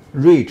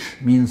 rich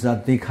means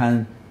that they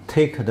can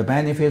take the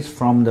benefits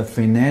from the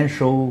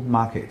financial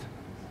market.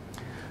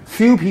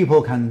 Few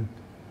people can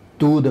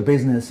do the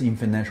business in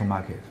financial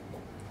market.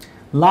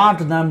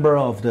 Large number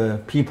of the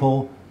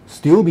people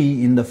still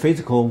be in the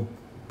physical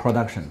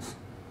productions.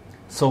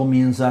 So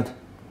means that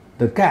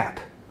the gap,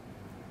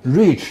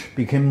 rich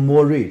became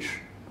more rich.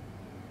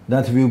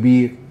 That will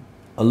be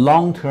a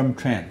long-term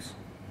trend.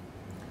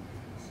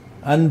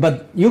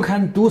 But you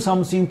can do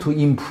something to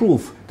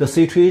improve the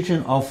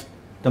situation of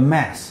the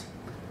mass,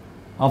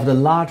 of the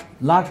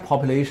large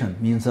population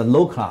means a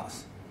low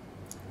class.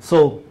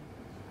 So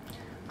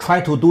try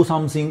to do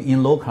something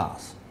in low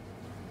class.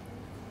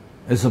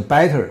 It's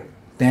better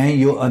than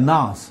you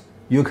announce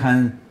you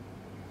can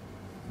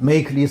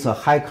make this a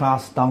high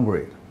class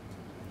downgrade.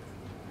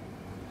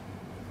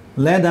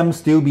 Let them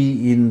still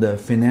be in the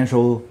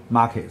financial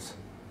markets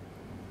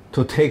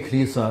to take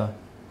these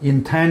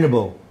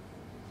intangible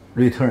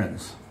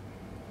returns.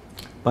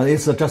 But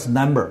it's just a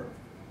number.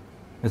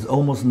 It's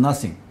almost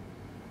nothing.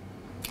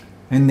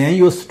 And then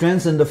you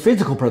strengthen the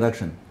physical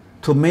production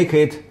to make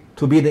it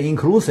to be the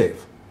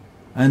inclusive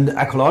and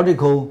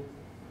ecological,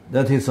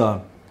 that is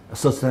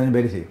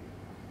sustainability.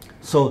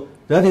 So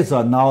that is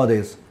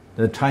nowadays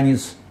the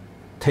Chinese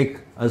take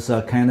as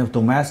a kind of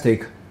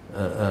domestic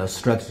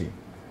strategy.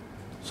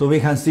 So we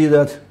can see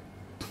that,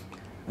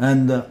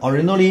 and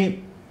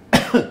originally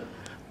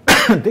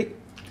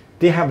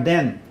they have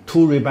done to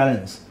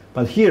rebalance,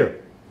 but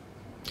here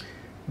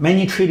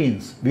many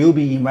trillions will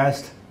be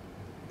invested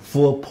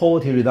for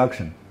poverty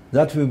reduction.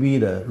 That will be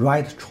the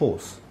right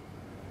choice.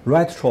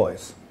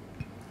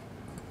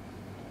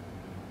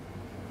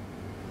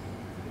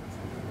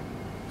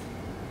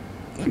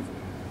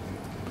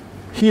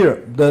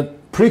 Here, the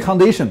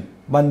precondition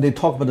when they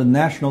talk about the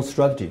national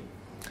strategy,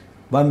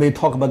 when we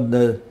talk about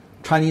the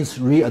Chinese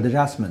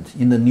readjustment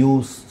in the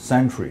new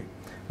century,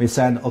 we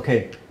said,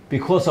 okay,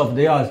 because of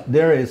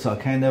there is a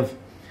kind of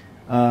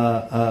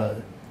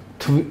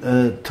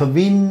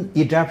twin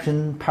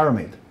Egyptian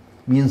pyramid,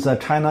 means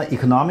that China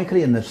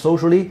economically and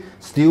socially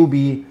still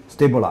be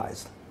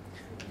stabilized.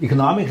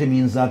 Economically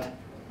means that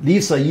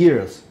these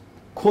years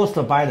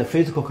caused by the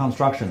physical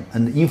construction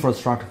and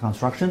infrastructure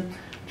construction,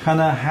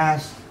 China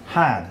has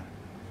have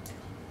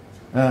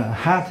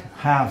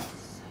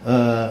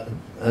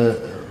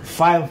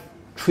 5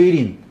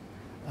 trillion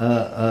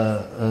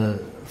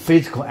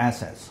physical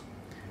assets,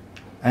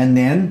 and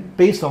then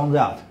based on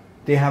that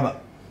they have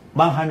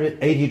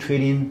 180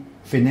 trillion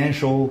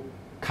financial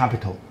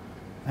capital,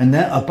 and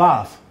then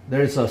above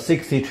there is a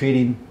 60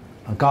 trillion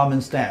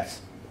government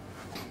debts,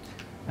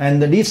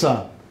 and these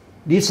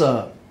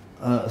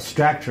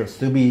structures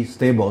to be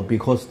stable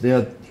because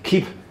they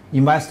keep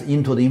invest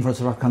into the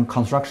infrastructure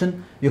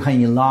construction. You can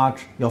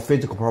enlarge your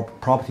physical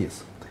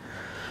properties,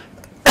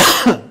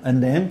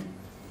 and then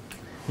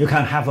you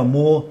can have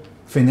more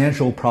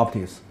financial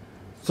properties.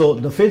 So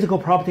the physical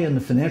property and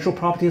the financial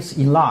properties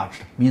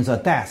enlarged means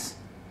that debts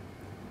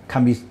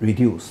can be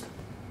reduced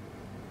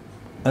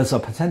as a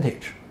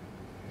percentage.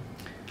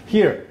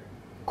 Here,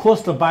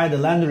 caused by the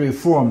land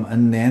reform,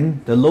 and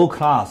then the low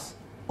class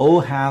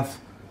all have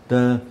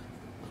the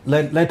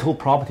little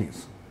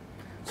properties.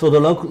 So the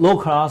low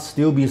class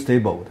still be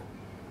stable.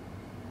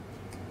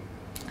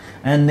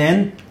 And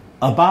then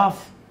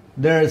above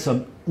there is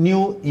a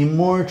new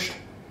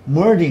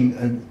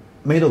merging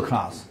middle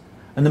class.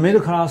 And the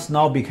middle class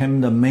now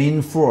became the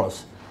main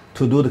force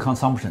to do the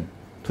consumption,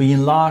 to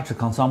enlarge the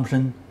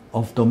consumption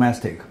of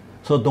domestic.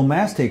 So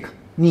domestic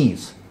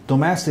needs,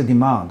 domestic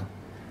demand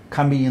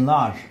can be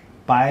enlarged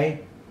by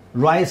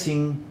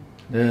rising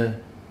the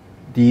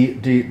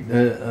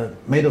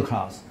middle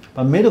class.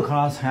 But middle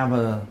class have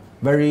a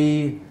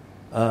very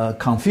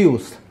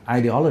confused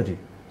ideology.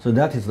 So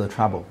that is the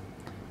trouble.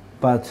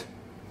 But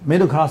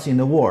middle class in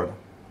the world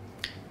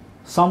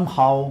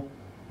somehow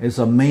is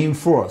a main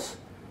force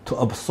to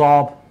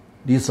absorb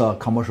these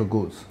commercial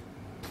goods.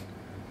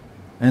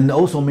 And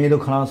also middle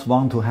class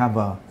want to have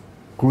a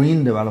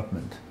green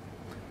development.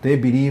 They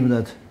believe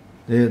that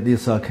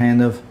this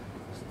kind of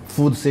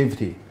food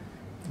safety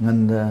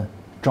and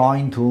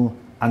drawing to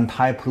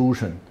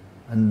anti-pollution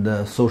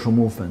and social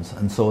movements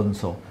and so on and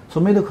so. So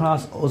middle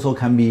class also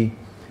can be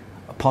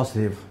a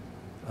positive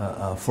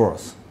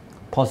force,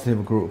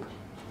 positive group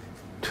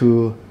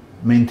to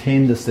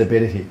maintain the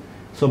stability.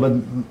 So, but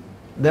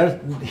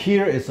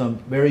here is a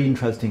very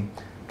interesting.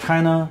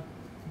 China,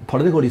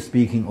 politically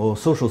speaking or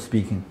social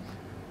speaking,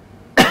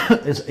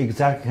 is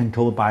exactly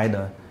controlled by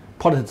the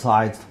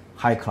politicized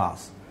high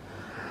class.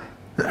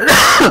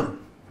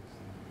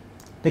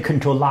 They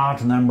control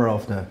large number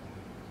of the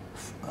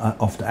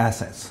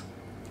assets,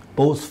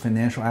 both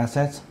financial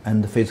assets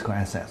and physical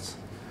assets,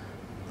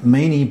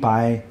 mainly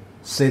by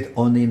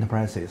state-owned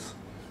enterprises.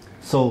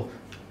 So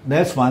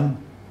that's one.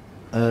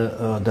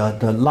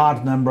 The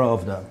large number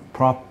of the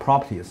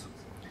properties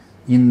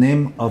in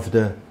name of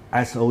the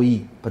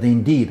SOE, but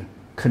indeed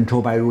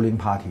controlled by ruling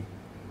party.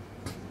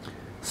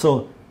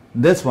 So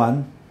this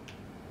one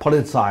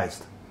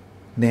politicized,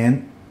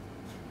 then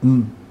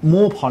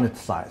more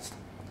politicized.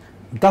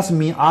 Doesn't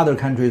mean other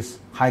countries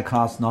high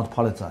class not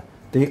politicized.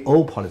 They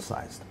all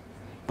politicized,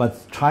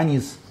 but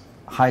Chinese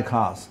high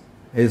class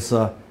is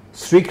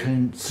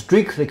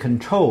strictly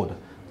controlled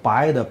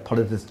by the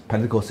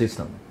political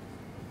system.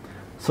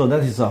 So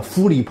that is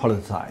fully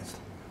politicized.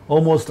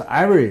 Almost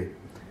every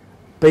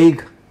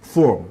big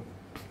firm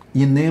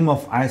in name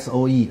of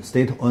SOE,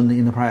 state-owned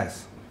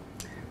enterprise,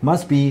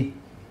 must be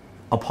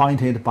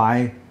appointed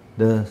by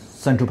the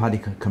Central Party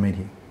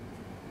Committee,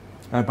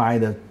 by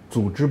the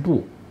组织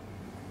部.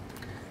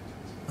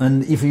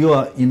 And if you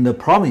are in the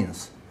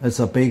province, is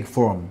a big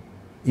firm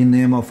in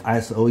name of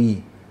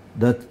SOE,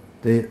 that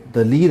the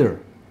leader,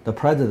 the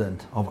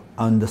president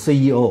and the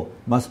CEO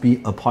must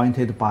be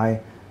appointed by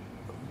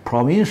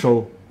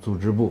provincial 组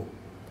织部,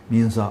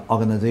 means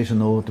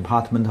organizational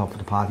department of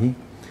the party.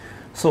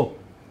 So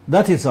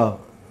that is a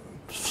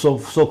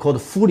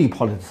so-called fully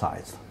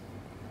politicized.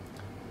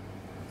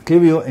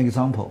 Give you an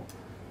example.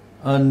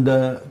 And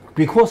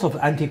because of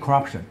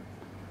anti-corruption,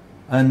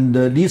 and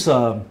these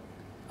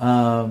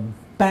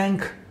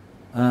bank,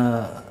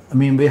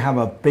 we have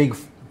a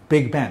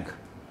big bank,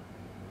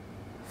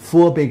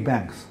 4 big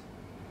banks,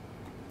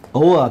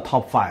 all are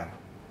top 5.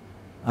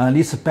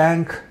 This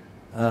bank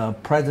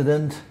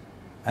president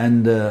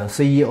and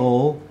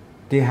CEO,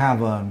 they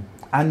have an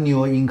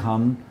annual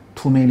income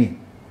 2 million.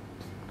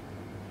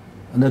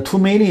 And the 2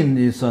 million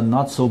is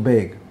not so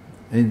big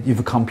if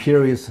you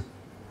compare with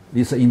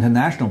this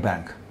international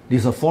bank,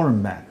 this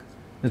foreign bank.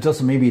 It's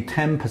just maybe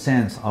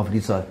 10% of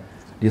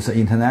this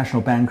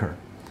international banker.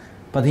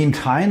 But in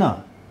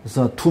China,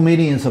 2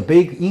 million is a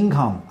big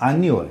income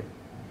annually.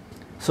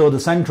 So the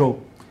central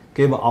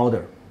gave an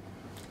order.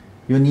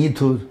 You need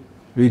to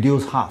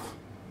reduce half.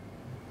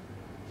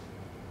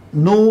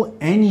 No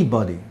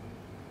anybody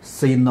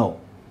say no.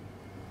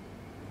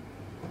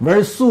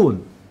 Very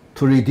soon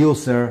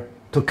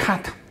to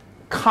cut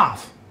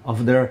half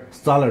of their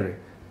salary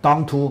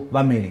down to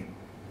 1 million.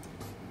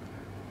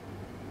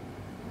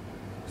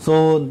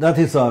 So that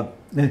is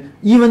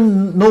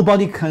even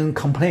nobody can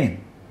complain.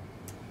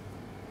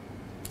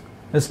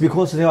 It's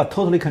because they are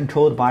totally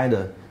controlled by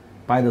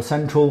the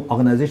central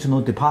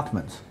organizational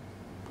departments.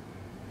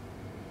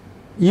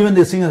 Even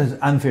they think it is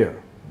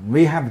unfair.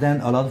 We have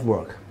done a lot of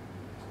work.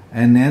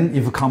 And then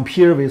if you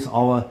compare with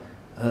our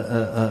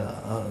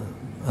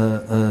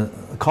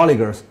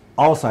colleagues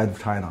outside of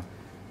China,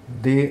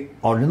 they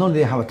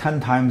originally have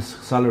 10 times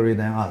salary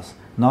than us.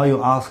 Now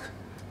you ask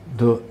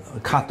to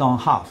cut down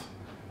half,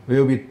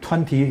 will be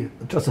 20,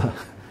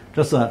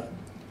 just a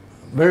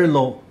very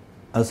low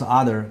as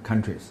other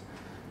countries.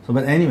 So,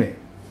 but anyway,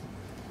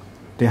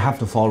 they have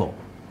to follow.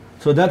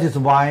 So that is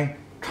why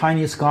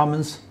Chinese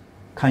governments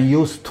can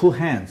use 2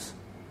 hands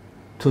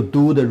to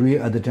do the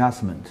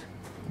readjustment.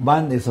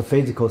 One is a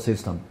physical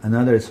system,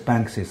 another is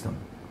bank system.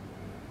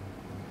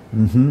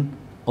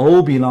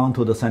 All belong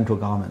to the central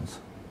governments.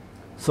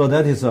 So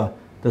that is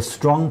the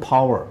strong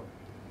power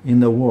in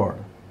the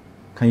world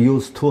can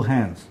use 2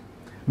 hands.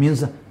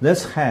 Means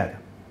this head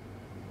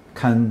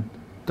can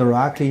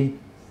directly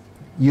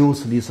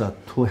use these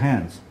 2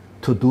 hands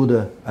to do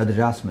the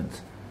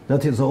adjustments.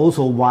 That is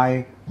also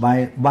why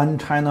when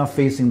China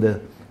facing the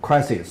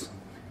crisis,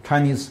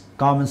 Chinese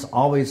governments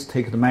always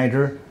take the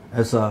measure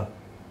as a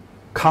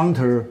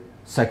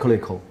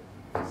counter-cyclical.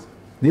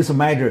 These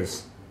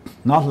measures,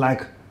 not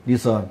like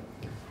this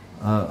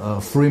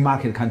free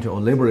market country or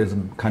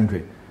liberalism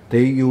country,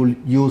 they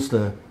use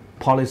the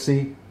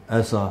policy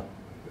as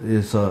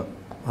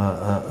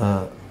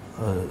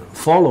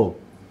follow.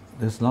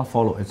 It's not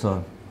follow. It's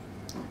a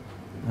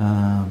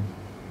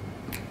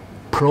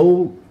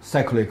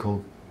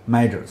pro-cyclical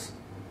measures.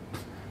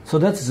 So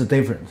that's the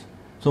difference.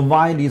 So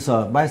why these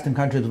Western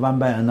countries one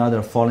by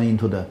another falling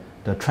into the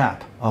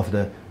trap of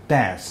the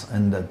debts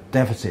and the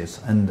deficits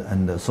and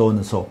so on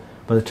and so.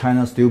 But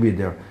China still be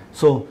there.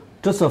 So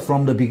just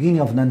from the beginning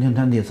of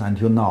 1920s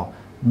until now,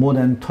 more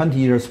than 20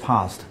 years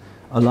passed,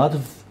 a lot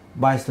of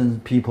Western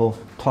people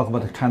talk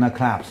about China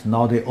collapse.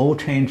 Now they all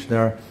change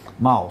their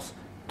mouths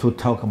to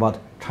talk about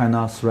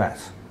China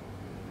threats.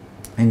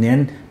 And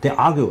then they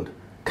argued,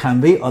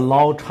 can we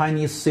allow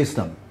Chinese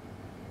system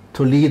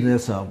to lead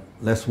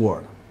this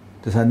world?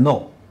 They said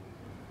no.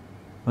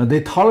 But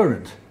they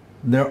tolerate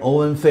their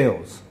own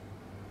fails.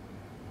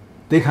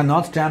 They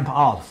cannot jump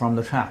out from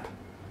the trap.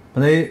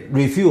 But they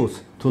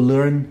refuse to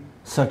learn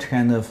such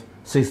kind of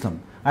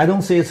system. I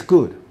don't say it's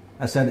good.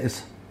 I said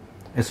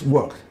it's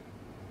worked.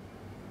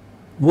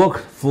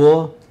 Worked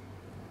for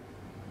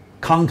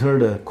counter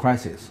the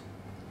crisis.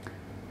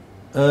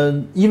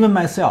 Even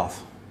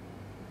myself,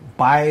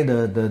 by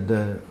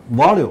the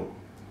volume,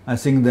 I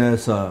think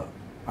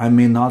I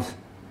may not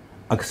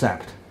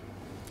accept.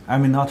 I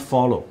may not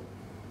follow.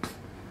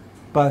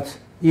 But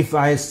if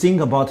I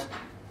think about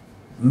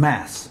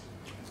mass,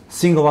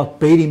 think about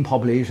billion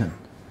population,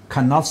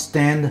 cannot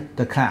stand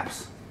the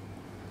collapse,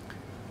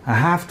 I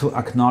have to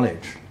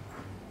acknowledge,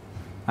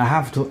 I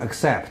have to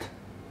accept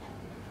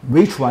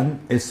which one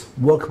is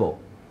workable.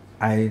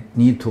 I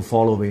need to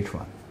follow which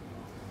one.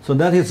 So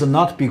that is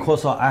not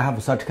because I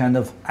have such kind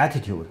of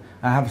attitude,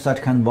 I have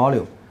such kind of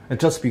volume.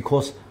 It's just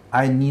because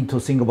I need to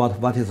think about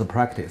what is the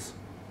practice.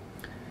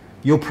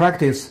 You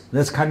practice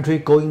this country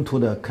going to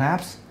the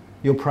collapse,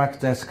 you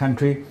practice this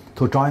country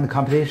to join the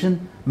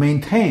competition,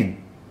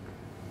 maintain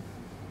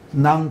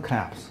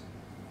non-collapse.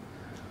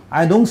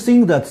 I don't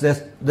think that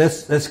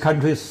this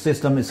country's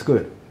system is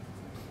good.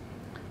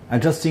 I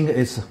just think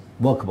it's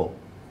workable,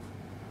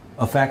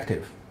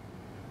 effective,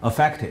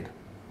 affected.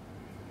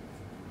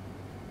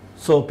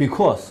 So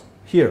because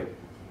here,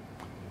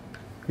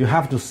 you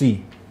have to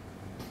see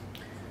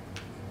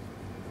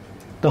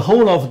the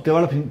whole of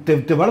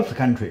developed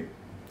country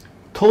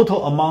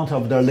total amount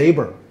of their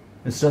labor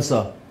is just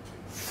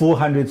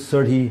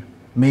 430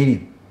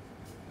 million.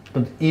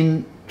 But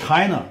in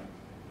China,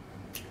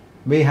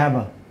 we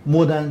have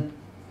more than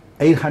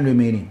 800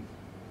 million,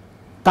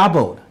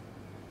 doubled.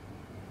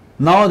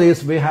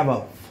 Nowadays, we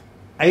have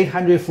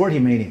 840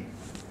 million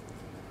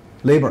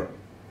labor.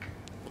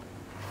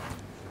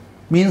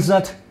 Means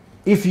that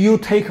if you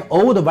take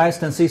all the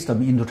Western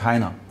system into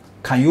China,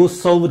 can you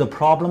solve the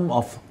problem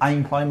of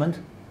unemployment?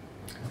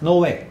 No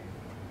way.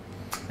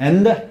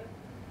 And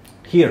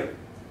here,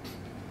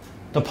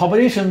 the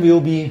population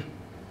will be,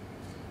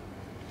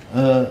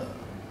 the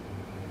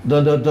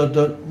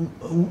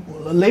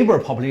labor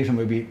population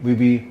will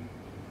be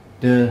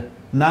the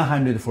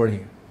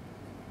 940.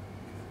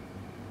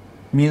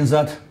 Means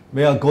that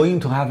we are going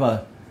to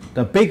have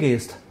the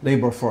biggest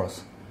labor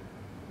force.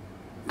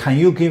 Can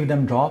you give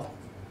them job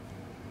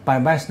by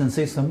Western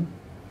system?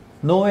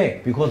 No way,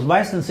 because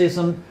Western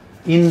system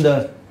in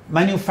the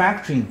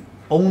manufacturing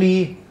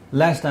only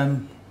less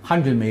than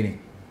 100 million.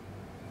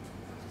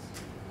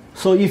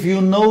 So if you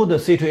know the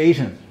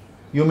situation,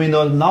 you may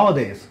know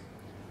nowadays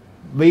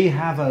we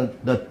have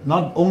the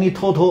not only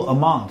total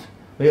amount,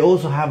 we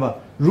also have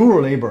a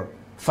rural labor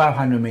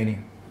 500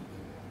 million.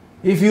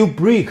 If you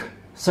break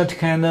such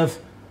kind of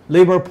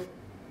labor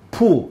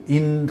pool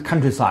in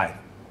countryside,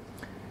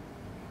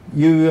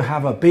 you will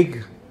have a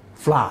big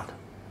flood.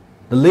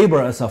 The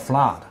labor is a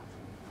flood,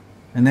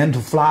 and then to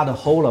flood the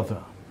whole of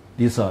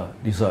these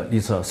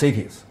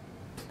cities.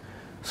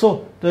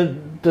 So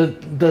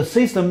the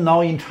system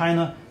now in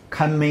China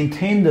can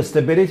maintain the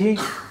stability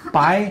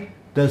by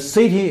the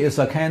city is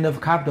a kind of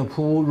capital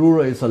pool,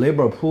 rural is a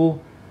labor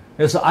pool.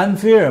 It's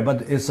unfair,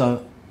 but it's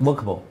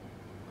workable.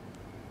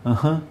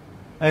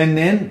 And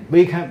then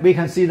we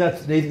can see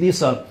that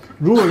this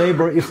rural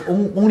labor, if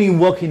only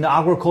work in the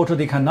agriculture,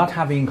 they cannot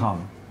have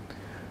income,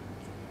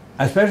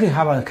 especially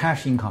have a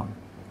cash income.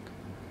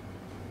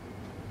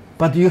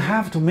 But you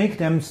have to make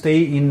them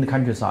stay in the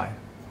countryside.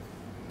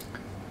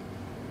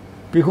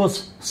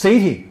 Because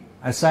city,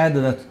 I said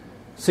that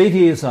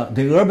city is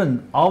the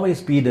urban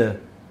always be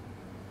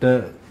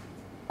the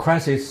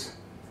crisis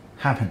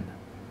happened.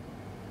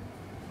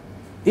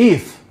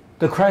 If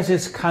the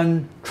crisis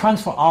can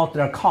transfer out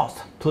their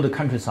cost to the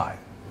countryside,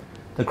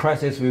 the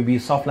crisis will be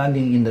soft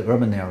landing in the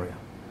urban area.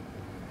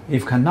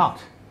 If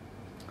cannot,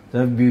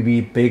 there will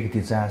be big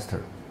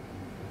disaster.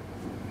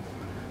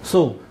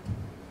 So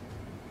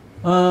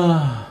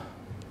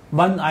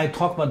when I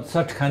talk about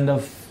such kind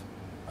of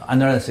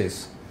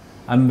analysis,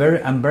 I'm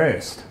very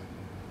embarrassed.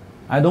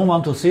 I don't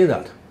want to say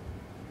that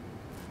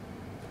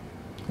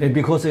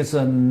because it's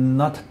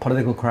not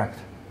politically correct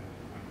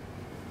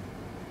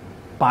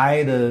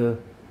by the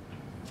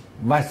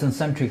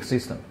Western-centric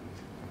system,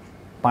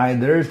 by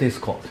their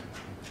discourse.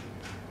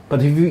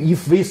 But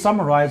if we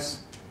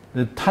summarize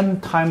the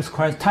 10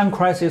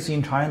 crises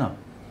in China,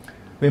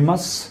 we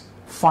must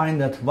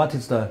find that what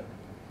is the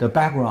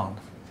background,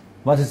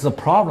 what is the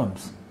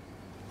problems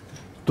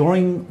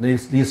during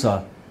these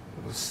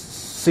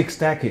 6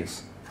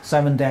 decades,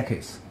 7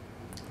 decades.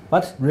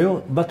 What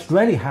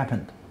really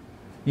happened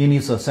in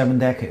these 7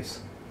 decades?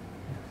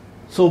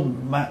 So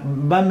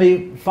when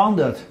we found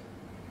that,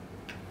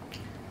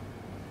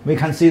 we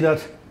can see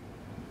that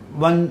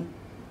when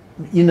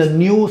in the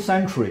new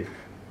century,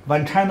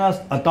 when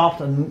China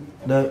adopted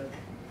the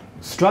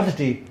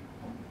strategy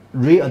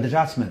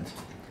readjustment,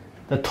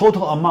 the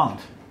total amount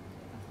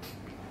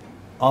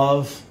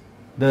of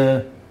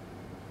the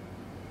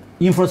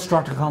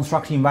infrastructure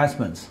construction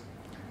investments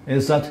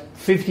is at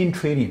 15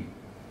 trillion,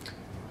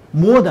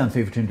 more than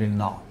 15 trillion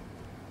now.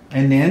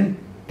 And then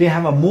they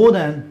have a more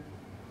than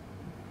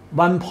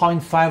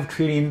 1.5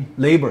 trillion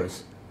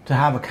labors to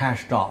have a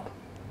cash job.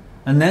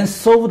 And then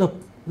solve the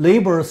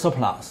labor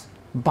surplus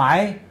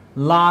by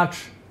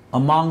large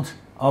amount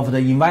of the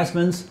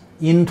investments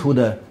into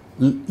the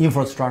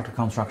infrastructure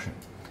construction.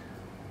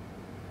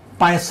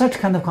 By such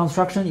kind of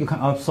construction, you can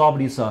absorb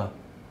this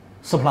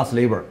surplus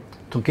labor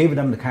to give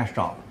them the cash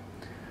job.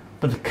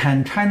 But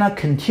can China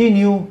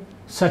continue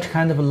such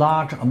kind of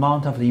large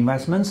amount of the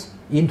investments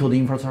into the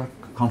infrastructure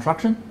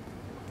construction?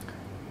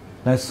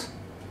 Let's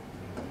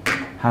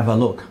have a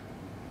look.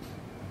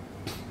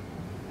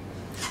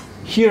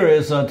 Here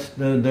is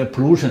the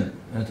pollution.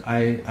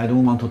 I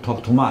don't want to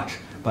talk too much,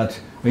 but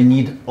we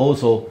need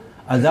also,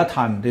 at that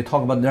time, they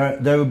talk about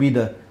there will be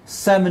the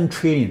 7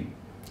 trillion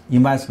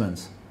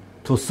investments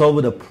to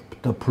solve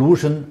the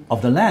pollution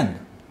of the land.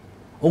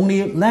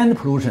 Only land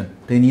pollution,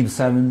 they need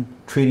 7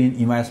 trillion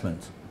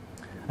investments.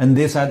 And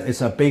they said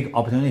it's a big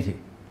opportunity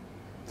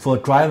for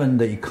driving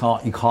the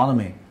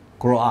economy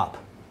grow up.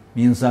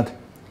 Means that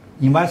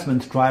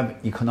investment drive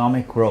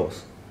economic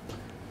growth.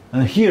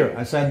 And here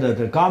I said that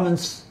the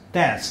government's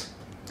debts,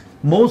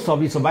 most of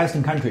these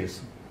Western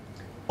countries,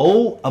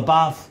 all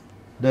above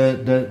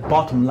the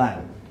bottom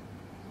line.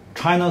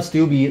 China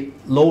still be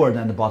lower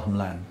than the bottom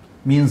line.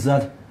 Means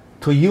that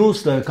to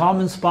use the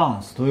government's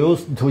bonds, to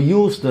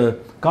use the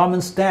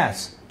government's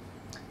debt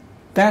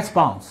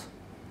bonds,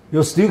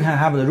 you still can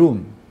have the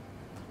room.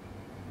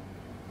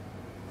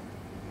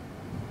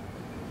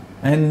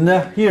 And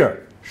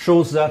here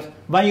shows that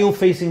when you're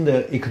facing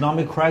the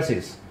economic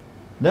crisis,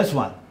 this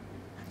one,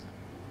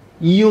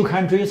 EU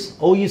countries,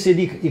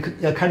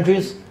 OECD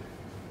countries,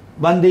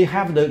 when they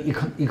have the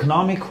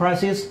economic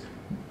crisis,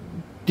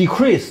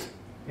 decreased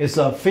is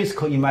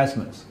fiscal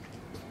investments.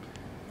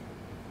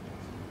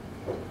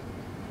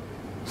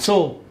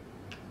 So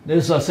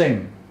this is the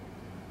same.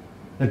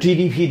 The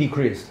GDP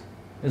decreased.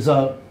 It's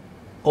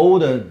all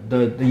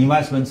the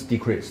investments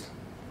decreased.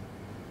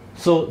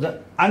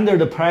 So under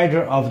the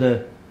pressure of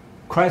the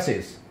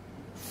crisis,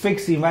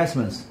 fixed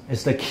investments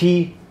is the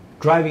key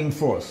driving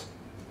force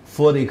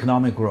for the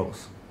economic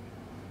growth.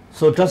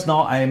 So just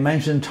now I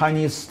mentioned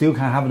Chinese still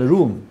can have the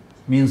room,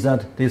 means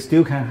that they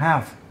still can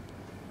have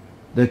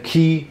the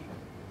key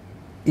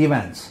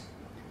events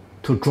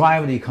to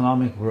drive the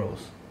economic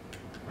growth.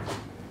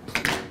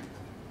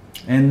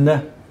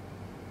 And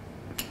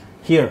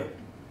here,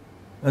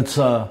 it's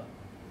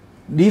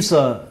these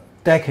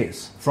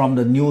decades from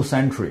the new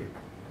century,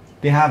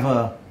 they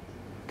have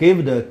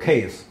gave the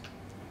case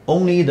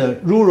only the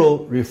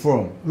rural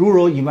reform,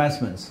 rural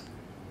investments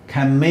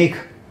can make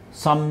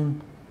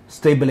some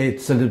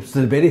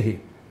stability,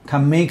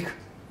 can make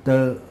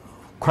the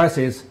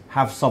crisis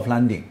have soft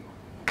landing.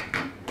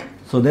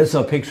 So this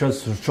picture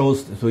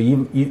shows to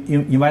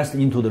invest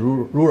into the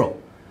rural.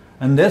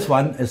 And this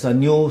one is a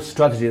new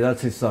strategy,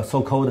 that is a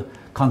so-called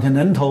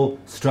continental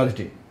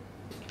strategy.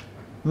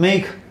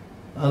 Make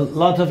a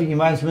lot of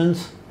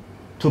investments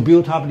to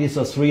build up this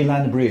three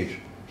land bridge.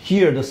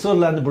 Here, the third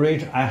land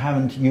bridge, I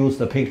haven't used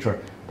the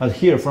picture, but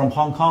here from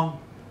Hong Kong,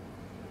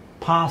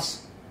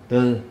 past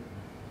the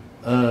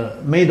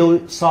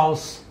Middle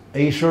South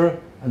Asia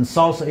and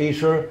South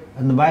Asia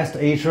and West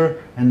Asia,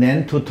 and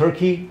then to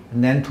Turkey,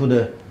 and then to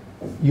the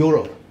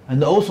Europe,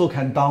 and also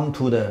can down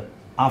to the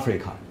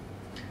Africa.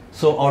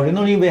 So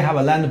originally we have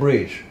a land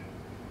bridge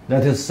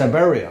that is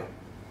Siberia,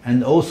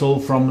 and also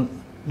from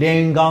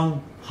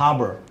Lingnan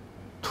harbor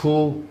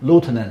to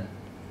Lieutenant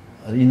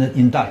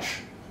in Dutch.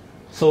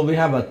 So we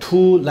have a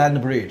two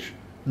land bridge.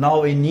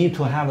 Now we need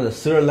to have a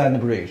third land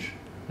bridge.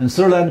 And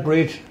third land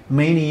bridge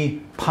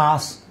mainly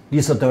pass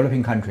this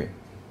developing country,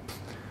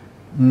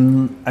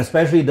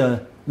 especially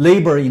the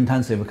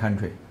labor-intensive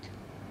country.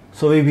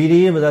 So we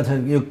believe that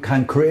you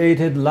can create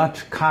a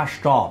large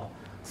cash job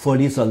for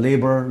this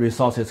labor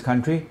resources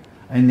country,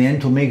 and then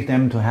to make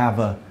them to have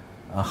a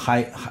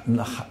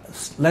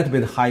little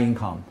bit high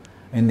income,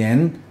 and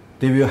then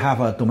they will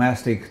have a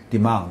domestic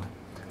demand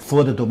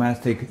for the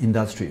domestic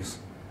industries,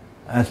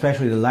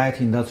 especially the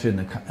light industry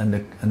and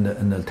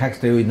the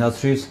textile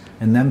industries,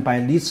 and then by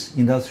these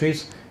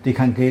industries they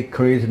can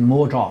create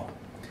more job,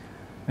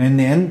 and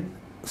then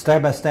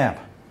step by step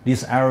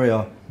this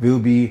area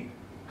will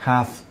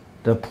have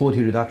the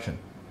poverty reduction.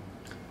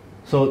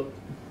 So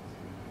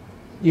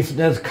if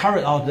there's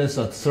carried out this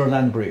third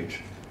land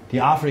bridge, the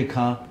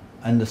Africa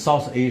and the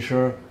South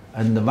Asia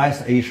and the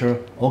West Asia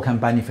all can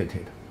benefit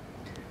it.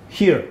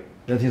 Here,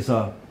 that is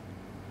a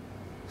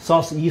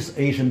Southeast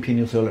Asian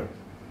Peninsula.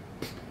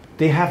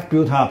 They have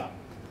built up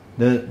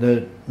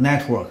the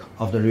network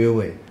of the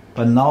railway,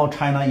 but now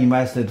China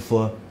invested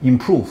for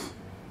improve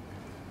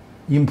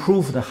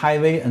the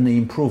highway and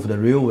improve the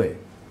railway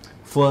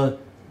for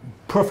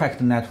perfect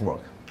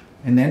network,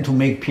 and then to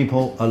make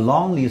people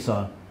along this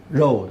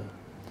road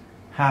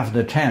have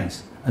the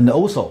chance. And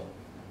also,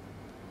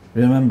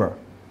 remember,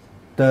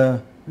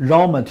 the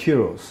raw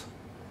materials,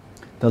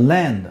 the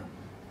land,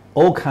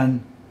 all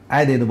can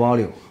added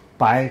value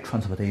by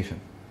transportation.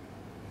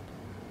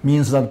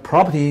 Means that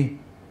property,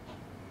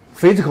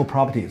 physical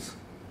properties,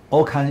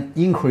 all can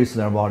increase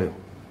their value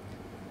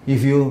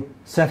if you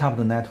set up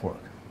the network.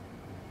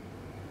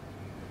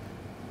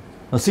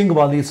 Now think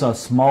about this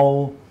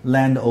small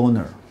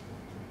landowner,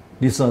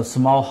 these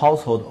small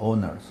household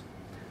owners.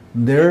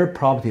 Their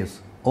properties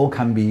all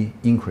can be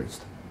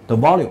increased. The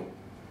value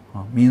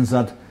means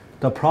that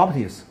the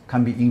properties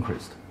can be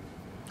increased.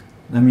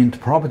 That means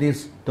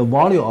the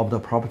value of the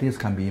properties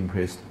can be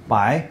increased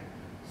by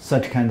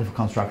such kind of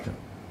construction.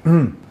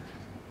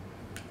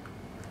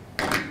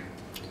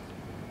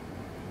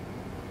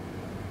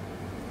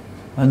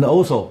 And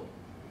also,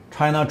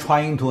 China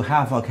trying to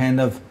have a kind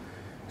of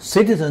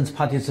citizens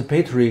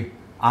participatory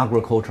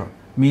agriculture,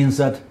 means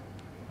that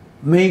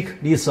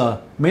make this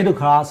middle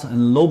class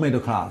and low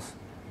middle class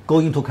go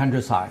into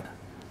countryside,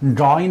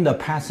 join the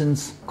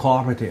peasants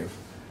cooperative,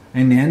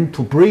 and then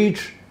to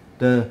bridge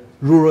the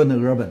rural and the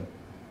urban,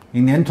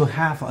 and then to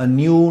have a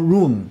new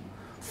room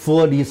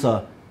for this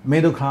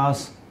middle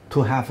class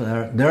to have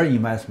their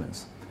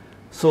investments.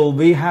 So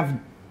we have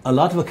a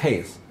lot of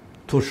case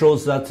to show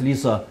that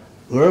this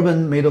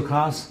urban middle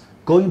class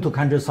going to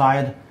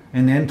countryside,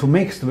 and then to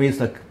mix with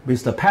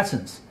the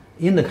peasants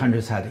in the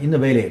countryside, in the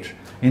village,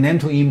 and then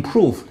to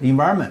improve the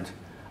environment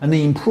and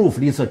improve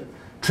these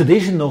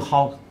traditional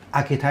house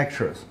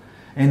architectures,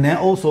 and then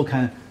also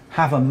can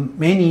have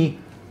many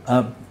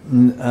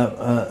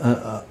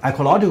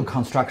ecological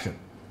construction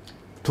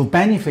to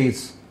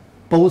benefit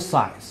both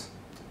sides.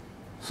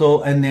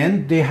 So, and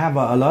then they have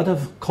a lot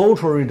of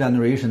cultural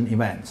regeneration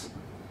events.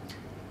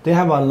 they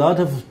have a lot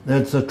of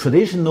the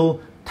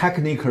traditional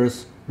technical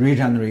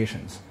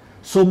regenerations.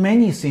 So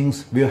many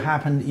things will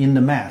happen in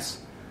the mass.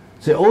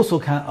 They also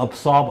can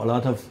absorb a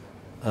lot of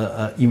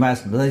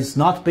investment. But it's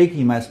not big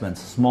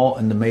investments, small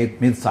and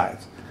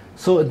mid-size.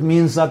 So it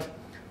means that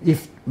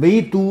if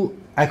we do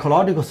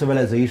ecological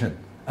civilization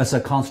as a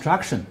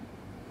construction,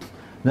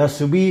 there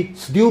should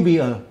still be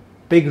a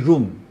big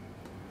room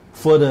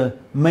for the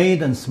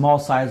mid and small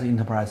size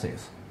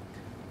enterprises,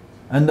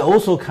 and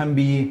also can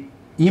be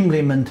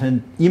implement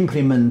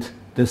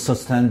the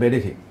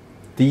sustainability,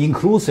 the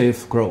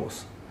inclusive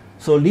growth.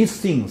 So these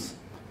things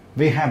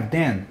we have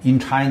done in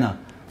China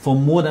for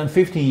more than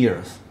 15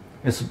 years.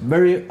 It's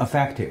very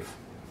effective.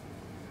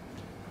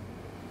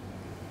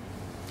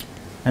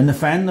 And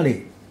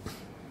finally,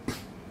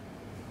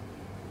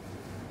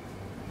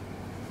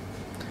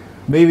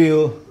 we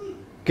will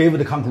give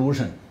the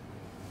conclusion.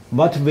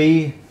 What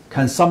we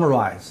can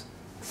summarize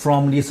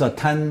from these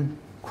 10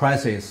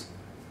 crises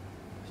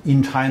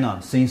in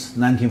China since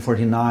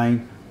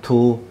 1949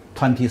 to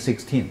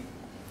 2016.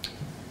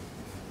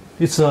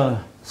 It's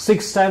a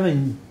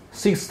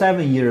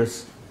 6-7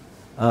 years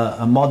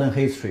modern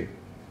history.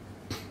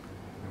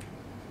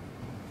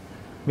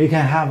 We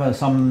can have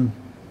some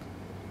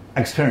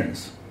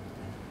experience.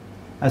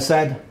 I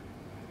said,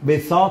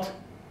 without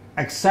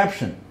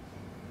exception,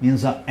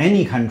 means that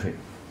any country,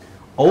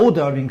 all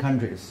developing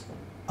countries,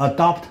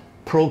 adopt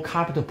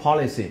pro-capital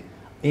policy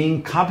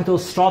in capital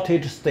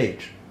shortage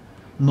stage,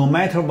 no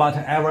matter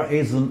whatever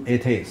ism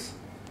it is,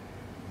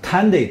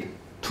 tended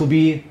to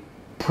be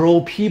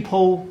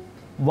pro-people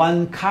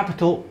when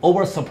capital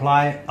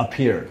oversupply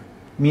appeared.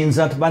 Means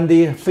that when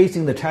they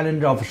facing the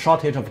challenge of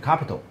shortage of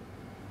capital,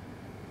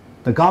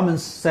 the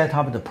governments set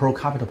up the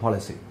pro-capital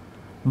policy.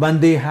 When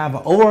they have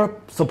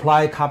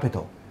oversupply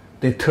capital,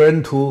 they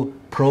turn to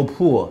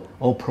pro-poor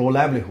or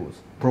pro-livelihoods,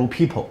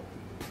 pro-people.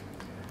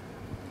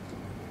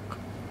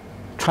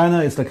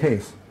 China is the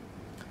case.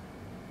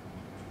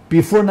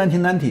 Before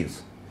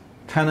 1990s,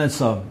 China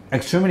is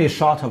extremely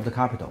short of the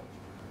capital.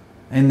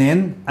 And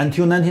then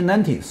until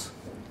 1990s,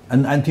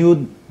 and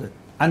until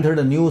enter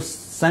the new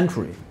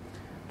century,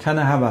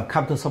 China have a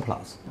capital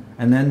surplus,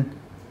 and then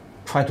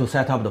try to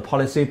set up the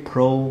policy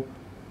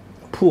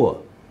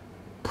pro-poor,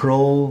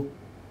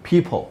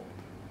 pro-people,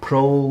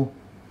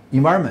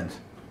 pro-environment,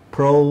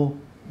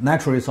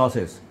 pro-natural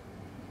resources,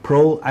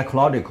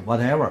 pro-ecological,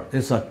 whatever.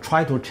 It's a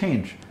try to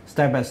change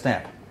step by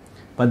step.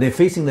 But they're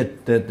facing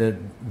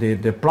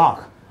the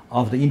block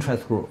of the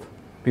interest group,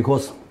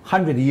 because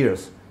 100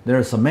 years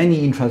there's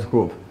many interest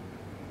group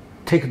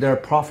take their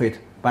profit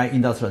by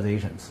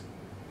industrializations,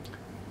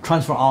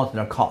 transfer out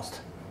their cost.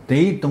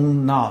 They do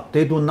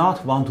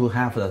not want to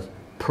have the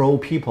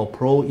pro-people,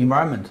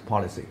 pro-environment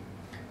policy.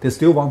 They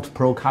still want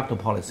pro-capital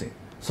policy.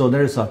 So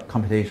there is a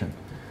competition.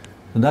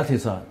 And that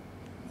is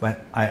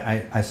what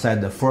I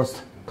said the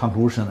first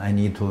conclusion I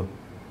need to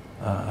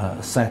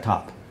set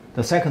up.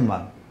 The second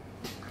one,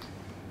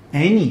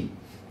 any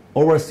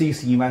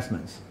overseas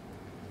investments,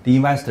 the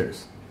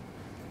investors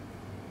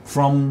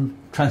from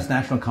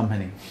transnational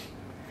company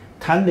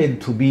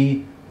tended to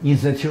be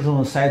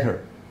institutional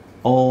setter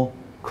or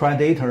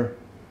creditor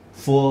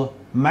for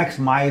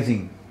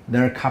maximizing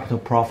their capital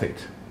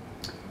profit.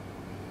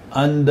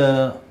 And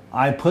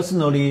I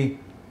personally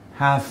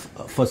have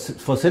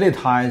facilitated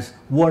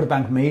World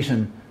Bank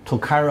mission to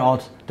carry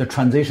out the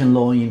transition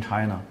loan in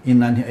China in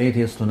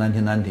 1980s to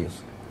 1990s.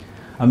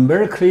 I'm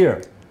very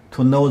clear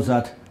to know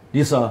that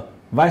this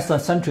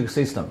Western-centric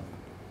system,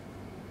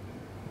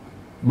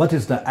 what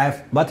is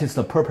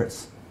the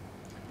purpose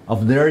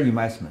of their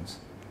investments?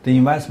 The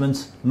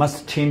investments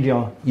must change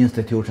your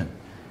institution,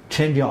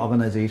 change your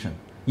organization,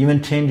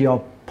 even change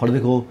your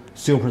political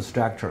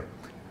superstructure,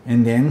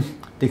 and then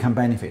they can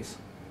benefit.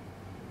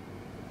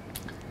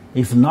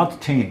 If not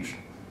change,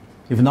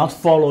 if not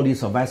follow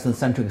this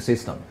Western-centric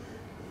system,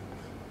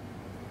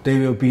 they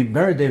will be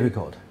very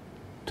difficult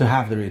to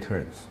have the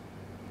returns.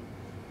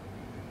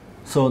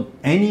 So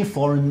any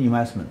foreign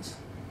investments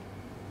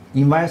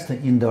invest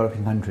in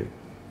developing country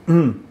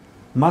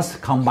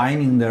must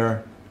combining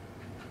their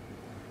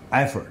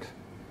effort,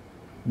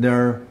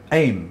 their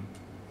aim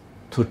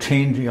to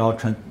change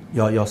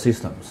your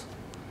systems,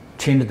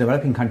 change the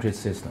developing country's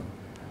system.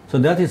 So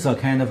that is a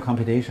kind of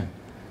competition.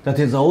 That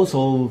is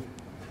also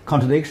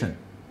contradiction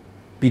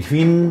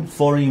between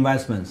foreign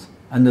investments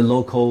and the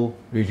local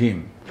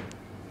regime.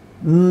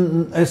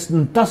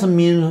 It doesn't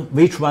mean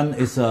which one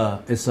is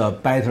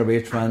better,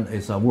 which one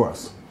is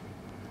worse.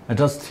 I'm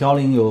just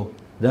telling you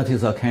that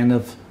is a kind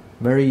of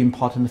very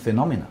important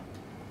phenomenon.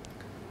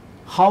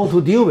 How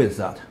to deal with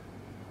that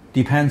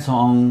depends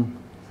on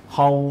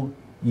how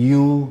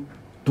you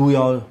do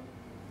your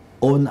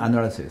own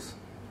analysis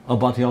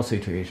about your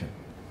situation.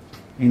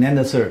 And then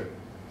the third,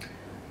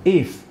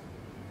 if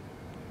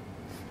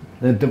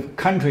the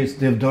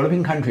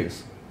developing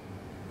countries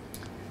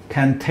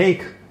can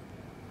take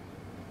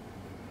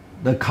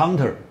the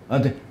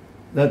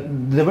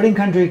developing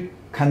country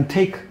can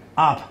take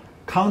up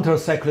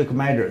counter-cyclical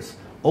measures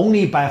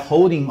only by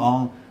holding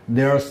on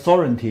their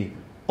sovereignty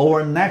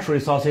over natural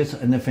resources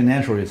and the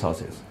financial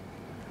resources.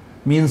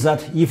 Means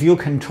that if you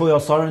control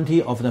your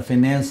sovereignty of the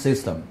finance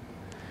system,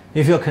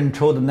 if you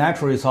control the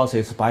natural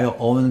resources by your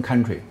own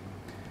country,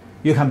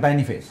 you can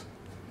benefit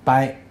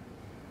by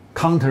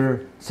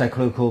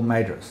counter-cyclical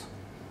measures.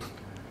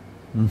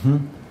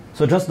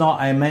 So just now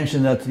I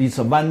mentioned that it's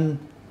when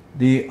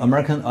the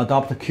American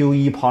adopt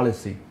QE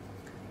policy,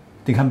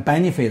 they can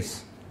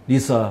benefit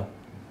this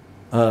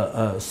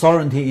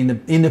sovereignty,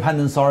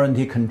 independent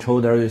sovereignty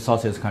control their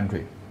resources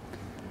country,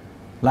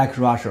 like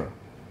Russia,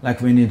 like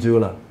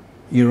Venezuela,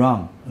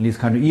 Iran, these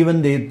countries.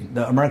 Even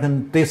the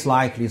American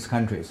dislike these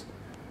countries,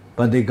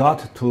 but they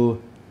got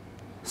to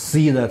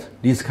see that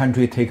these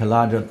countries take a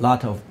lot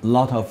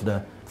of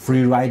the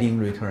free riding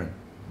return.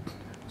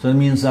 So it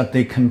means that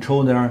they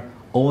control their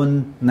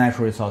own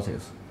natural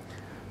resources.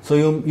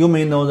 So you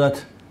may know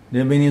that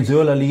the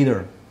Venezuela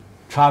leader,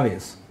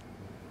 Chavez,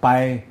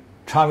 by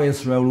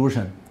Chavez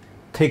revolution,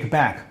 take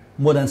back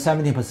more than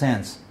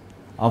 70%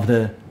 of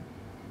the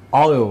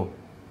oil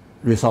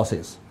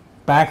resources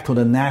back to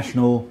the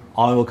national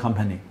oil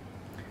company.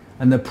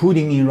 And the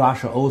Putin in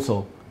Russia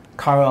also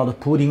carry out the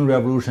Putin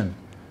revolution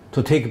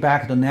to take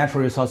back the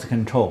natural resource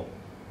control,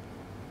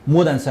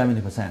 more than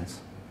 70%.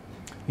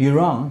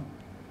 Iran,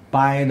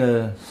 by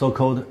the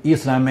so-called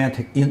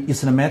Islamic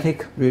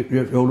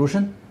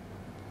revolution,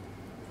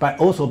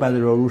 also by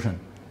the revolution,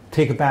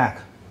 take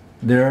back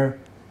their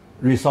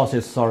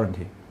resources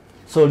sovereignty.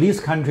 So these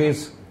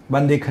countries,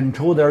 when they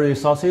control their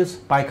resources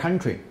by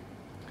country,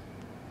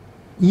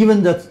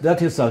 even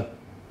that is a,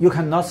 you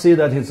cannot say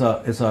that it's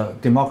a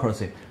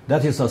democracy.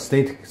 That is a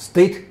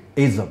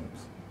stateism,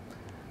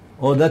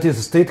 or that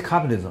is state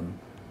capitalism,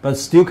 but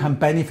still can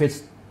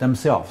benefit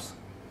themselves,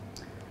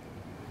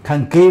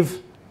 can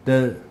give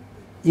the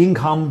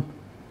income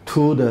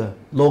to the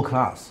low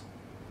class,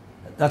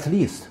 at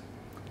least.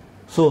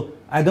 So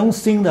I don't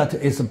think that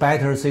it's a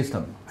better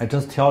system. I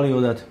just tell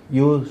you that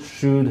you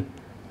should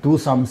do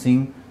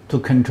something to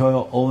control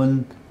your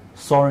own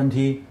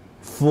sovereignty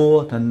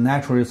for the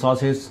natural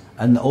resources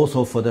and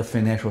also for the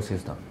financial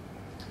system.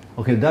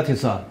 Okay, that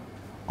is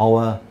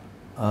our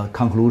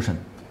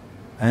conclusion.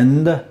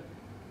 And the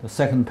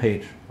second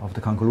page of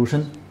the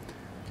conclusion.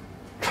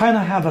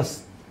 China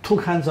has two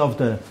kinds of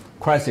the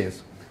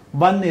crises.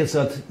 One is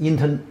that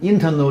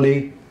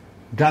internally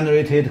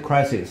generated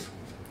crisis,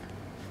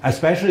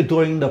 especially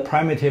during the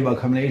primitive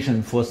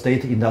accumulation for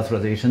state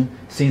industrialization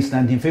since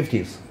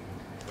 1950s,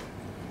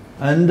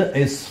 and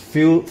its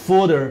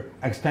further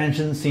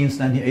expansion since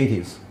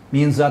 1980s.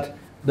 Means that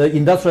the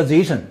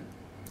industrialization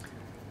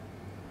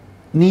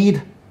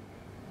need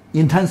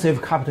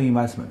intensive capital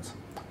investments.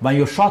 When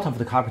you're short of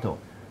the capital,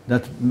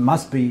 that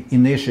must be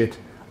initiate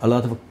a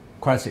lot of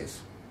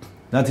crises.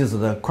 That is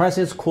the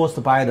crisis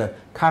caused by the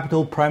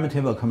capital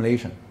primitive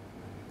accumulation.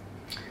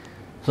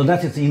 So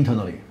that is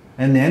internally.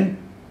 And then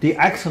the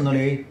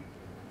externally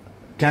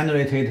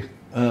generated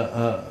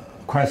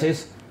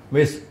crisis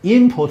with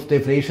input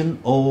deflation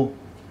or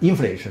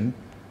inflation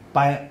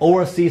by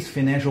overseas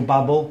financial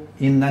bubble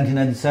in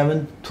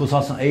 1997,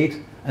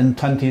 2008, and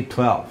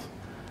 2012.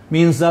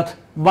 Means that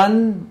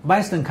one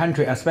Western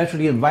country,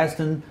 especially a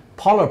Western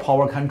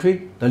power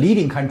country, the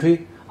leading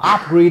country,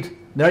 upgrade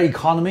their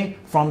economy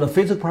from the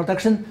physical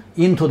production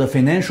into the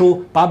financial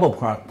bubble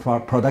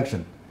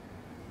production.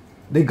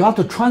 They got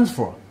to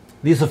transfer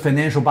this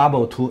financial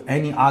bubble to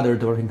any other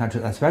developing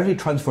countries, especially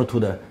transfer to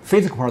the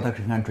physical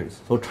production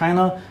countries. So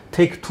China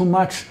take too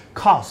much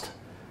cost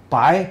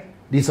by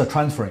this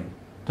transferring.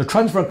 The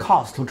transfer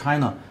cost to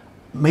China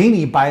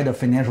mainly by the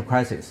financial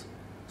crisis.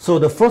 So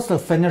the first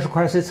financial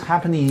crisis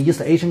happened in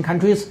East Asian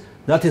countries,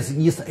 that is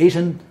East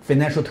Asian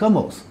financial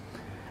turmoils,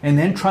 and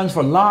then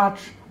transfer large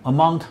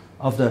amount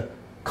of the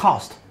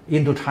cost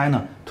into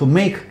China to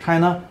make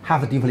China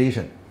have a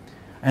deflation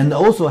and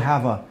also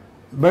have a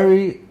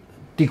very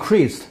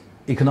decreased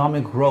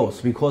economic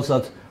growth because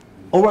that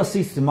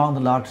overseas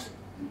demand large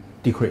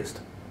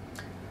decreased.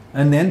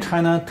 And then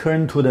China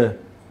turned to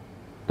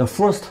the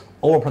first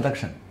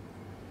overproduction.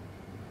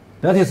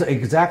 That is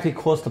exactly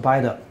caused by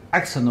the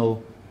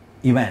external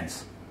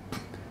events.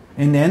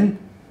 And then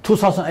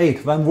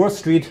 2008, when Wall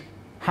Street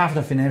have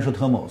the financial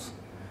turmoils,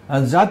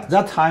 at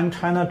that time,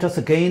 China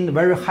just gained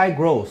very high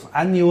growth,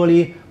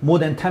 annually more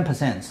than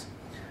 10%.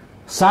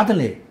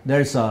 Suddenly,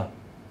 there's a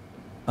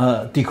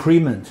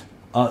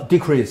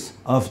decrease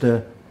of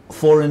the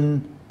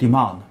foreign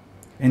demand.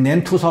 And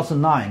then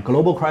 2009,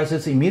 global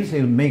crisis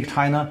immediately make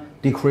China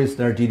decrease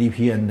their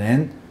GDP and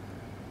then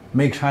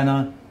make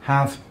China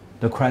have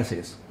the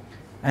crisis.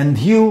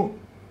 Until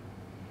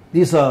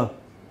this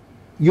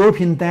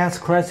European debt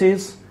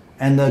crisis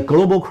and the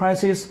global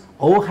crisis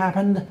all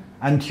happened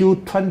until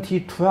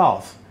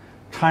 2012,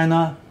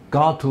 China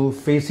got to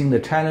facing the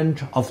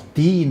challenge of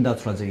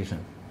deindustrialization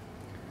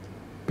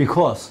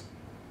because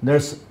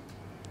there's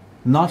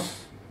not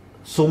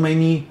so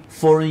many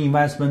foreign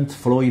investments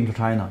flow into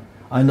China,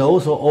 and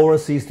also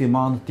overseas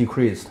demand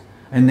decreased,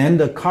 and then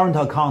the current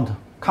account,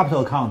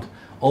 capital account,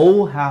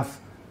 all have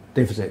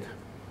deficit.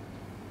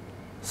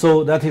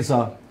 So that is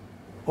a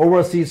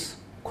overseas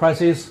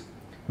crisis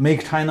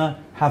make China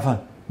have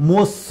a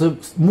more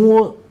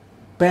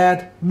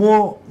bad,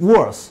 more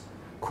worse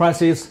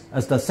crisis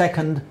as the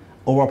second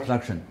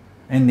overproduction,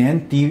 and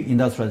then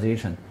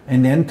deindustrialization,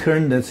 and then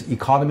turn this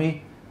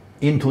economy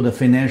into the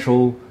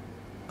financial,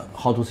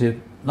 how to say,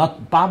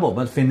 not bubble,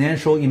 but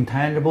financial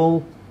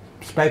intangible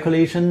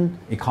speculation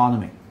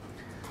economy.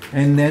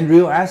 And then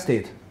real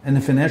estate and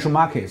the financial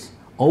markets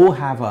all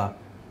have a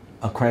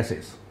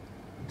crisis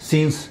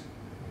since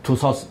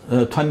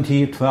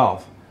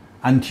 2012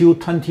 until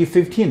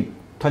 2015,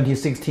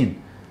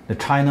 2016. The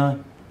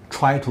China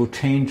tried to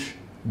change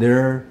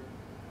their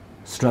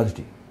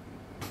strategy,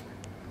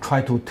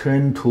 try to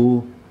turn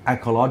to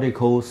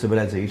ecological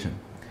civilization,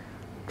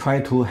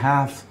 try to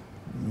have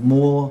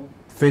more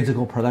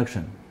physical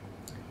production,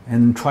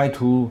 and try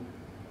to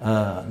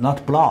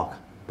not block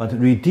but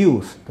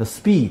reduce the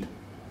speed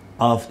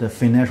of the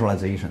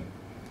financialization.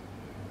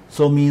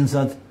 So means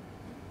that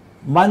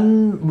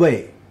one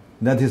way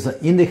that is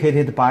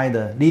indicated by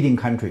the leading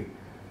country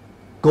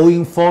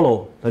going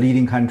follow the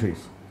leading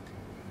countries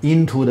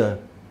into the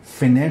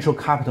financial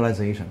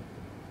capitalization.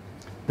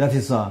 That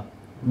is a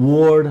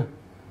world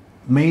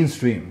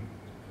mainstream,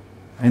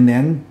 and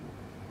then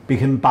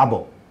become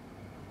bubble,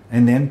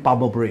 and then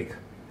bubble break,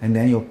 and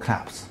then you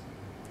collapse.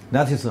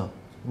 That is a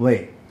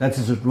way. That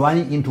is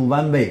running into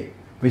one way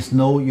with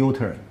no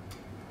U-turn.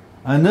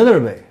 Another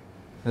way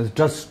is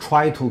just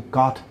try to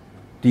get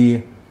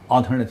the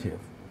alternative.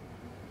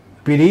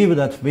 Believe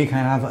that we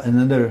can have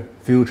another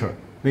future.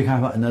 We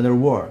can have another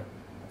world.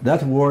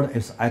 That world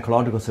is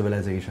ecological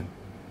civilization.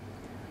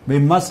 We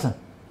must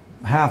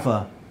have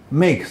a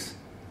mix,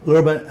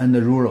 urban and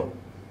rural,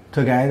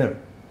 together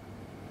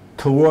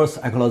towards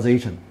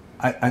ecologization,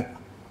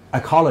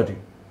 ecology,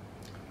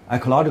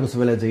 ecological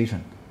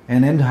civilization,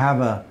 and then to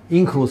have a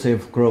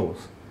inclusive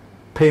growth.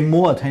 Pay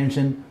more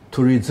attention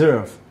to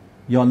reserve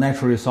your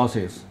natural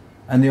resources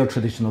and your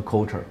traditional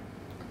culture.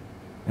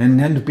 And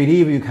then to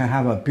believe you can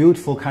have a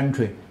beautiful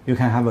country, you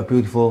can have a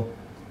beautiful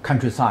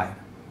countryside,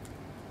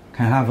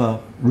 can have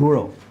a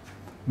rural.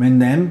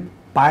 And then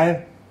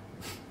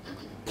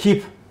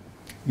keep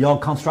your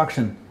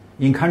construction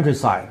in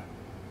countryside,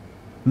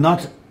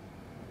 not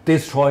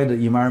destroy the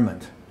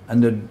environment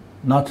and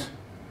not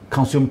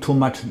consume too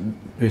much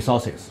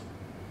resources.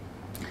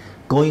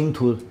 Going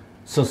to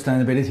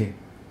sustainability,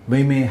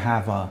 we may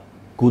have a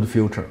good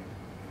future.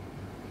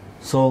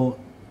 So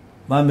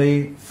when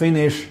we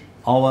finish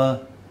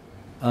our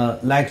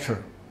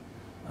lecture,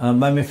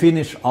 when we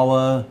finish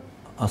our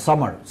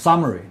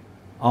summary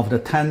of the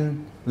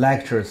 10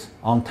 lectures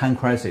on 10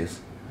 crises,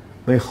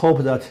 we hope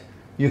that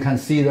you can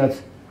see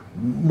that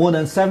more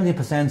than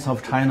 70%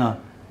 of China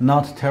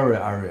not terror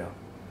area.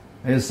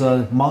 It's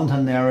a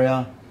mountain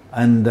area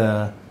and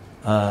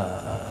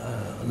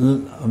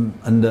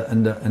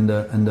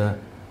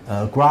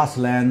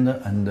grassland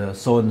and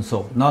so and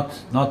so,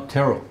 not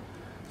terror.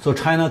 So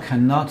China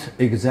cannot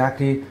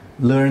exactly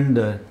learn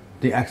the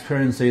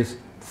experiences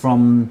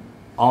from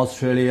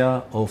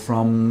Australia or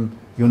from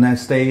United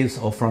States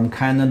or from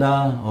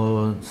Canada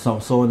or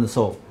so and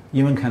so.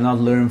 Even cannot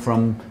learn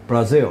from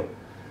Brazil.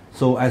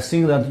 So I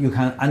think that you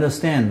can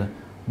understand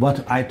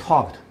what I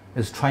talked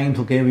is trying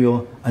to give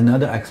you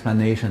another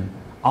explanation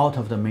out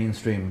of the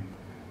mainstream.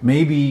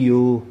 Maybe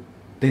you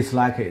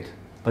dislike it,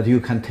 but you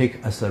can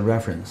take as a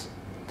reference.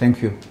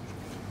 Thank you.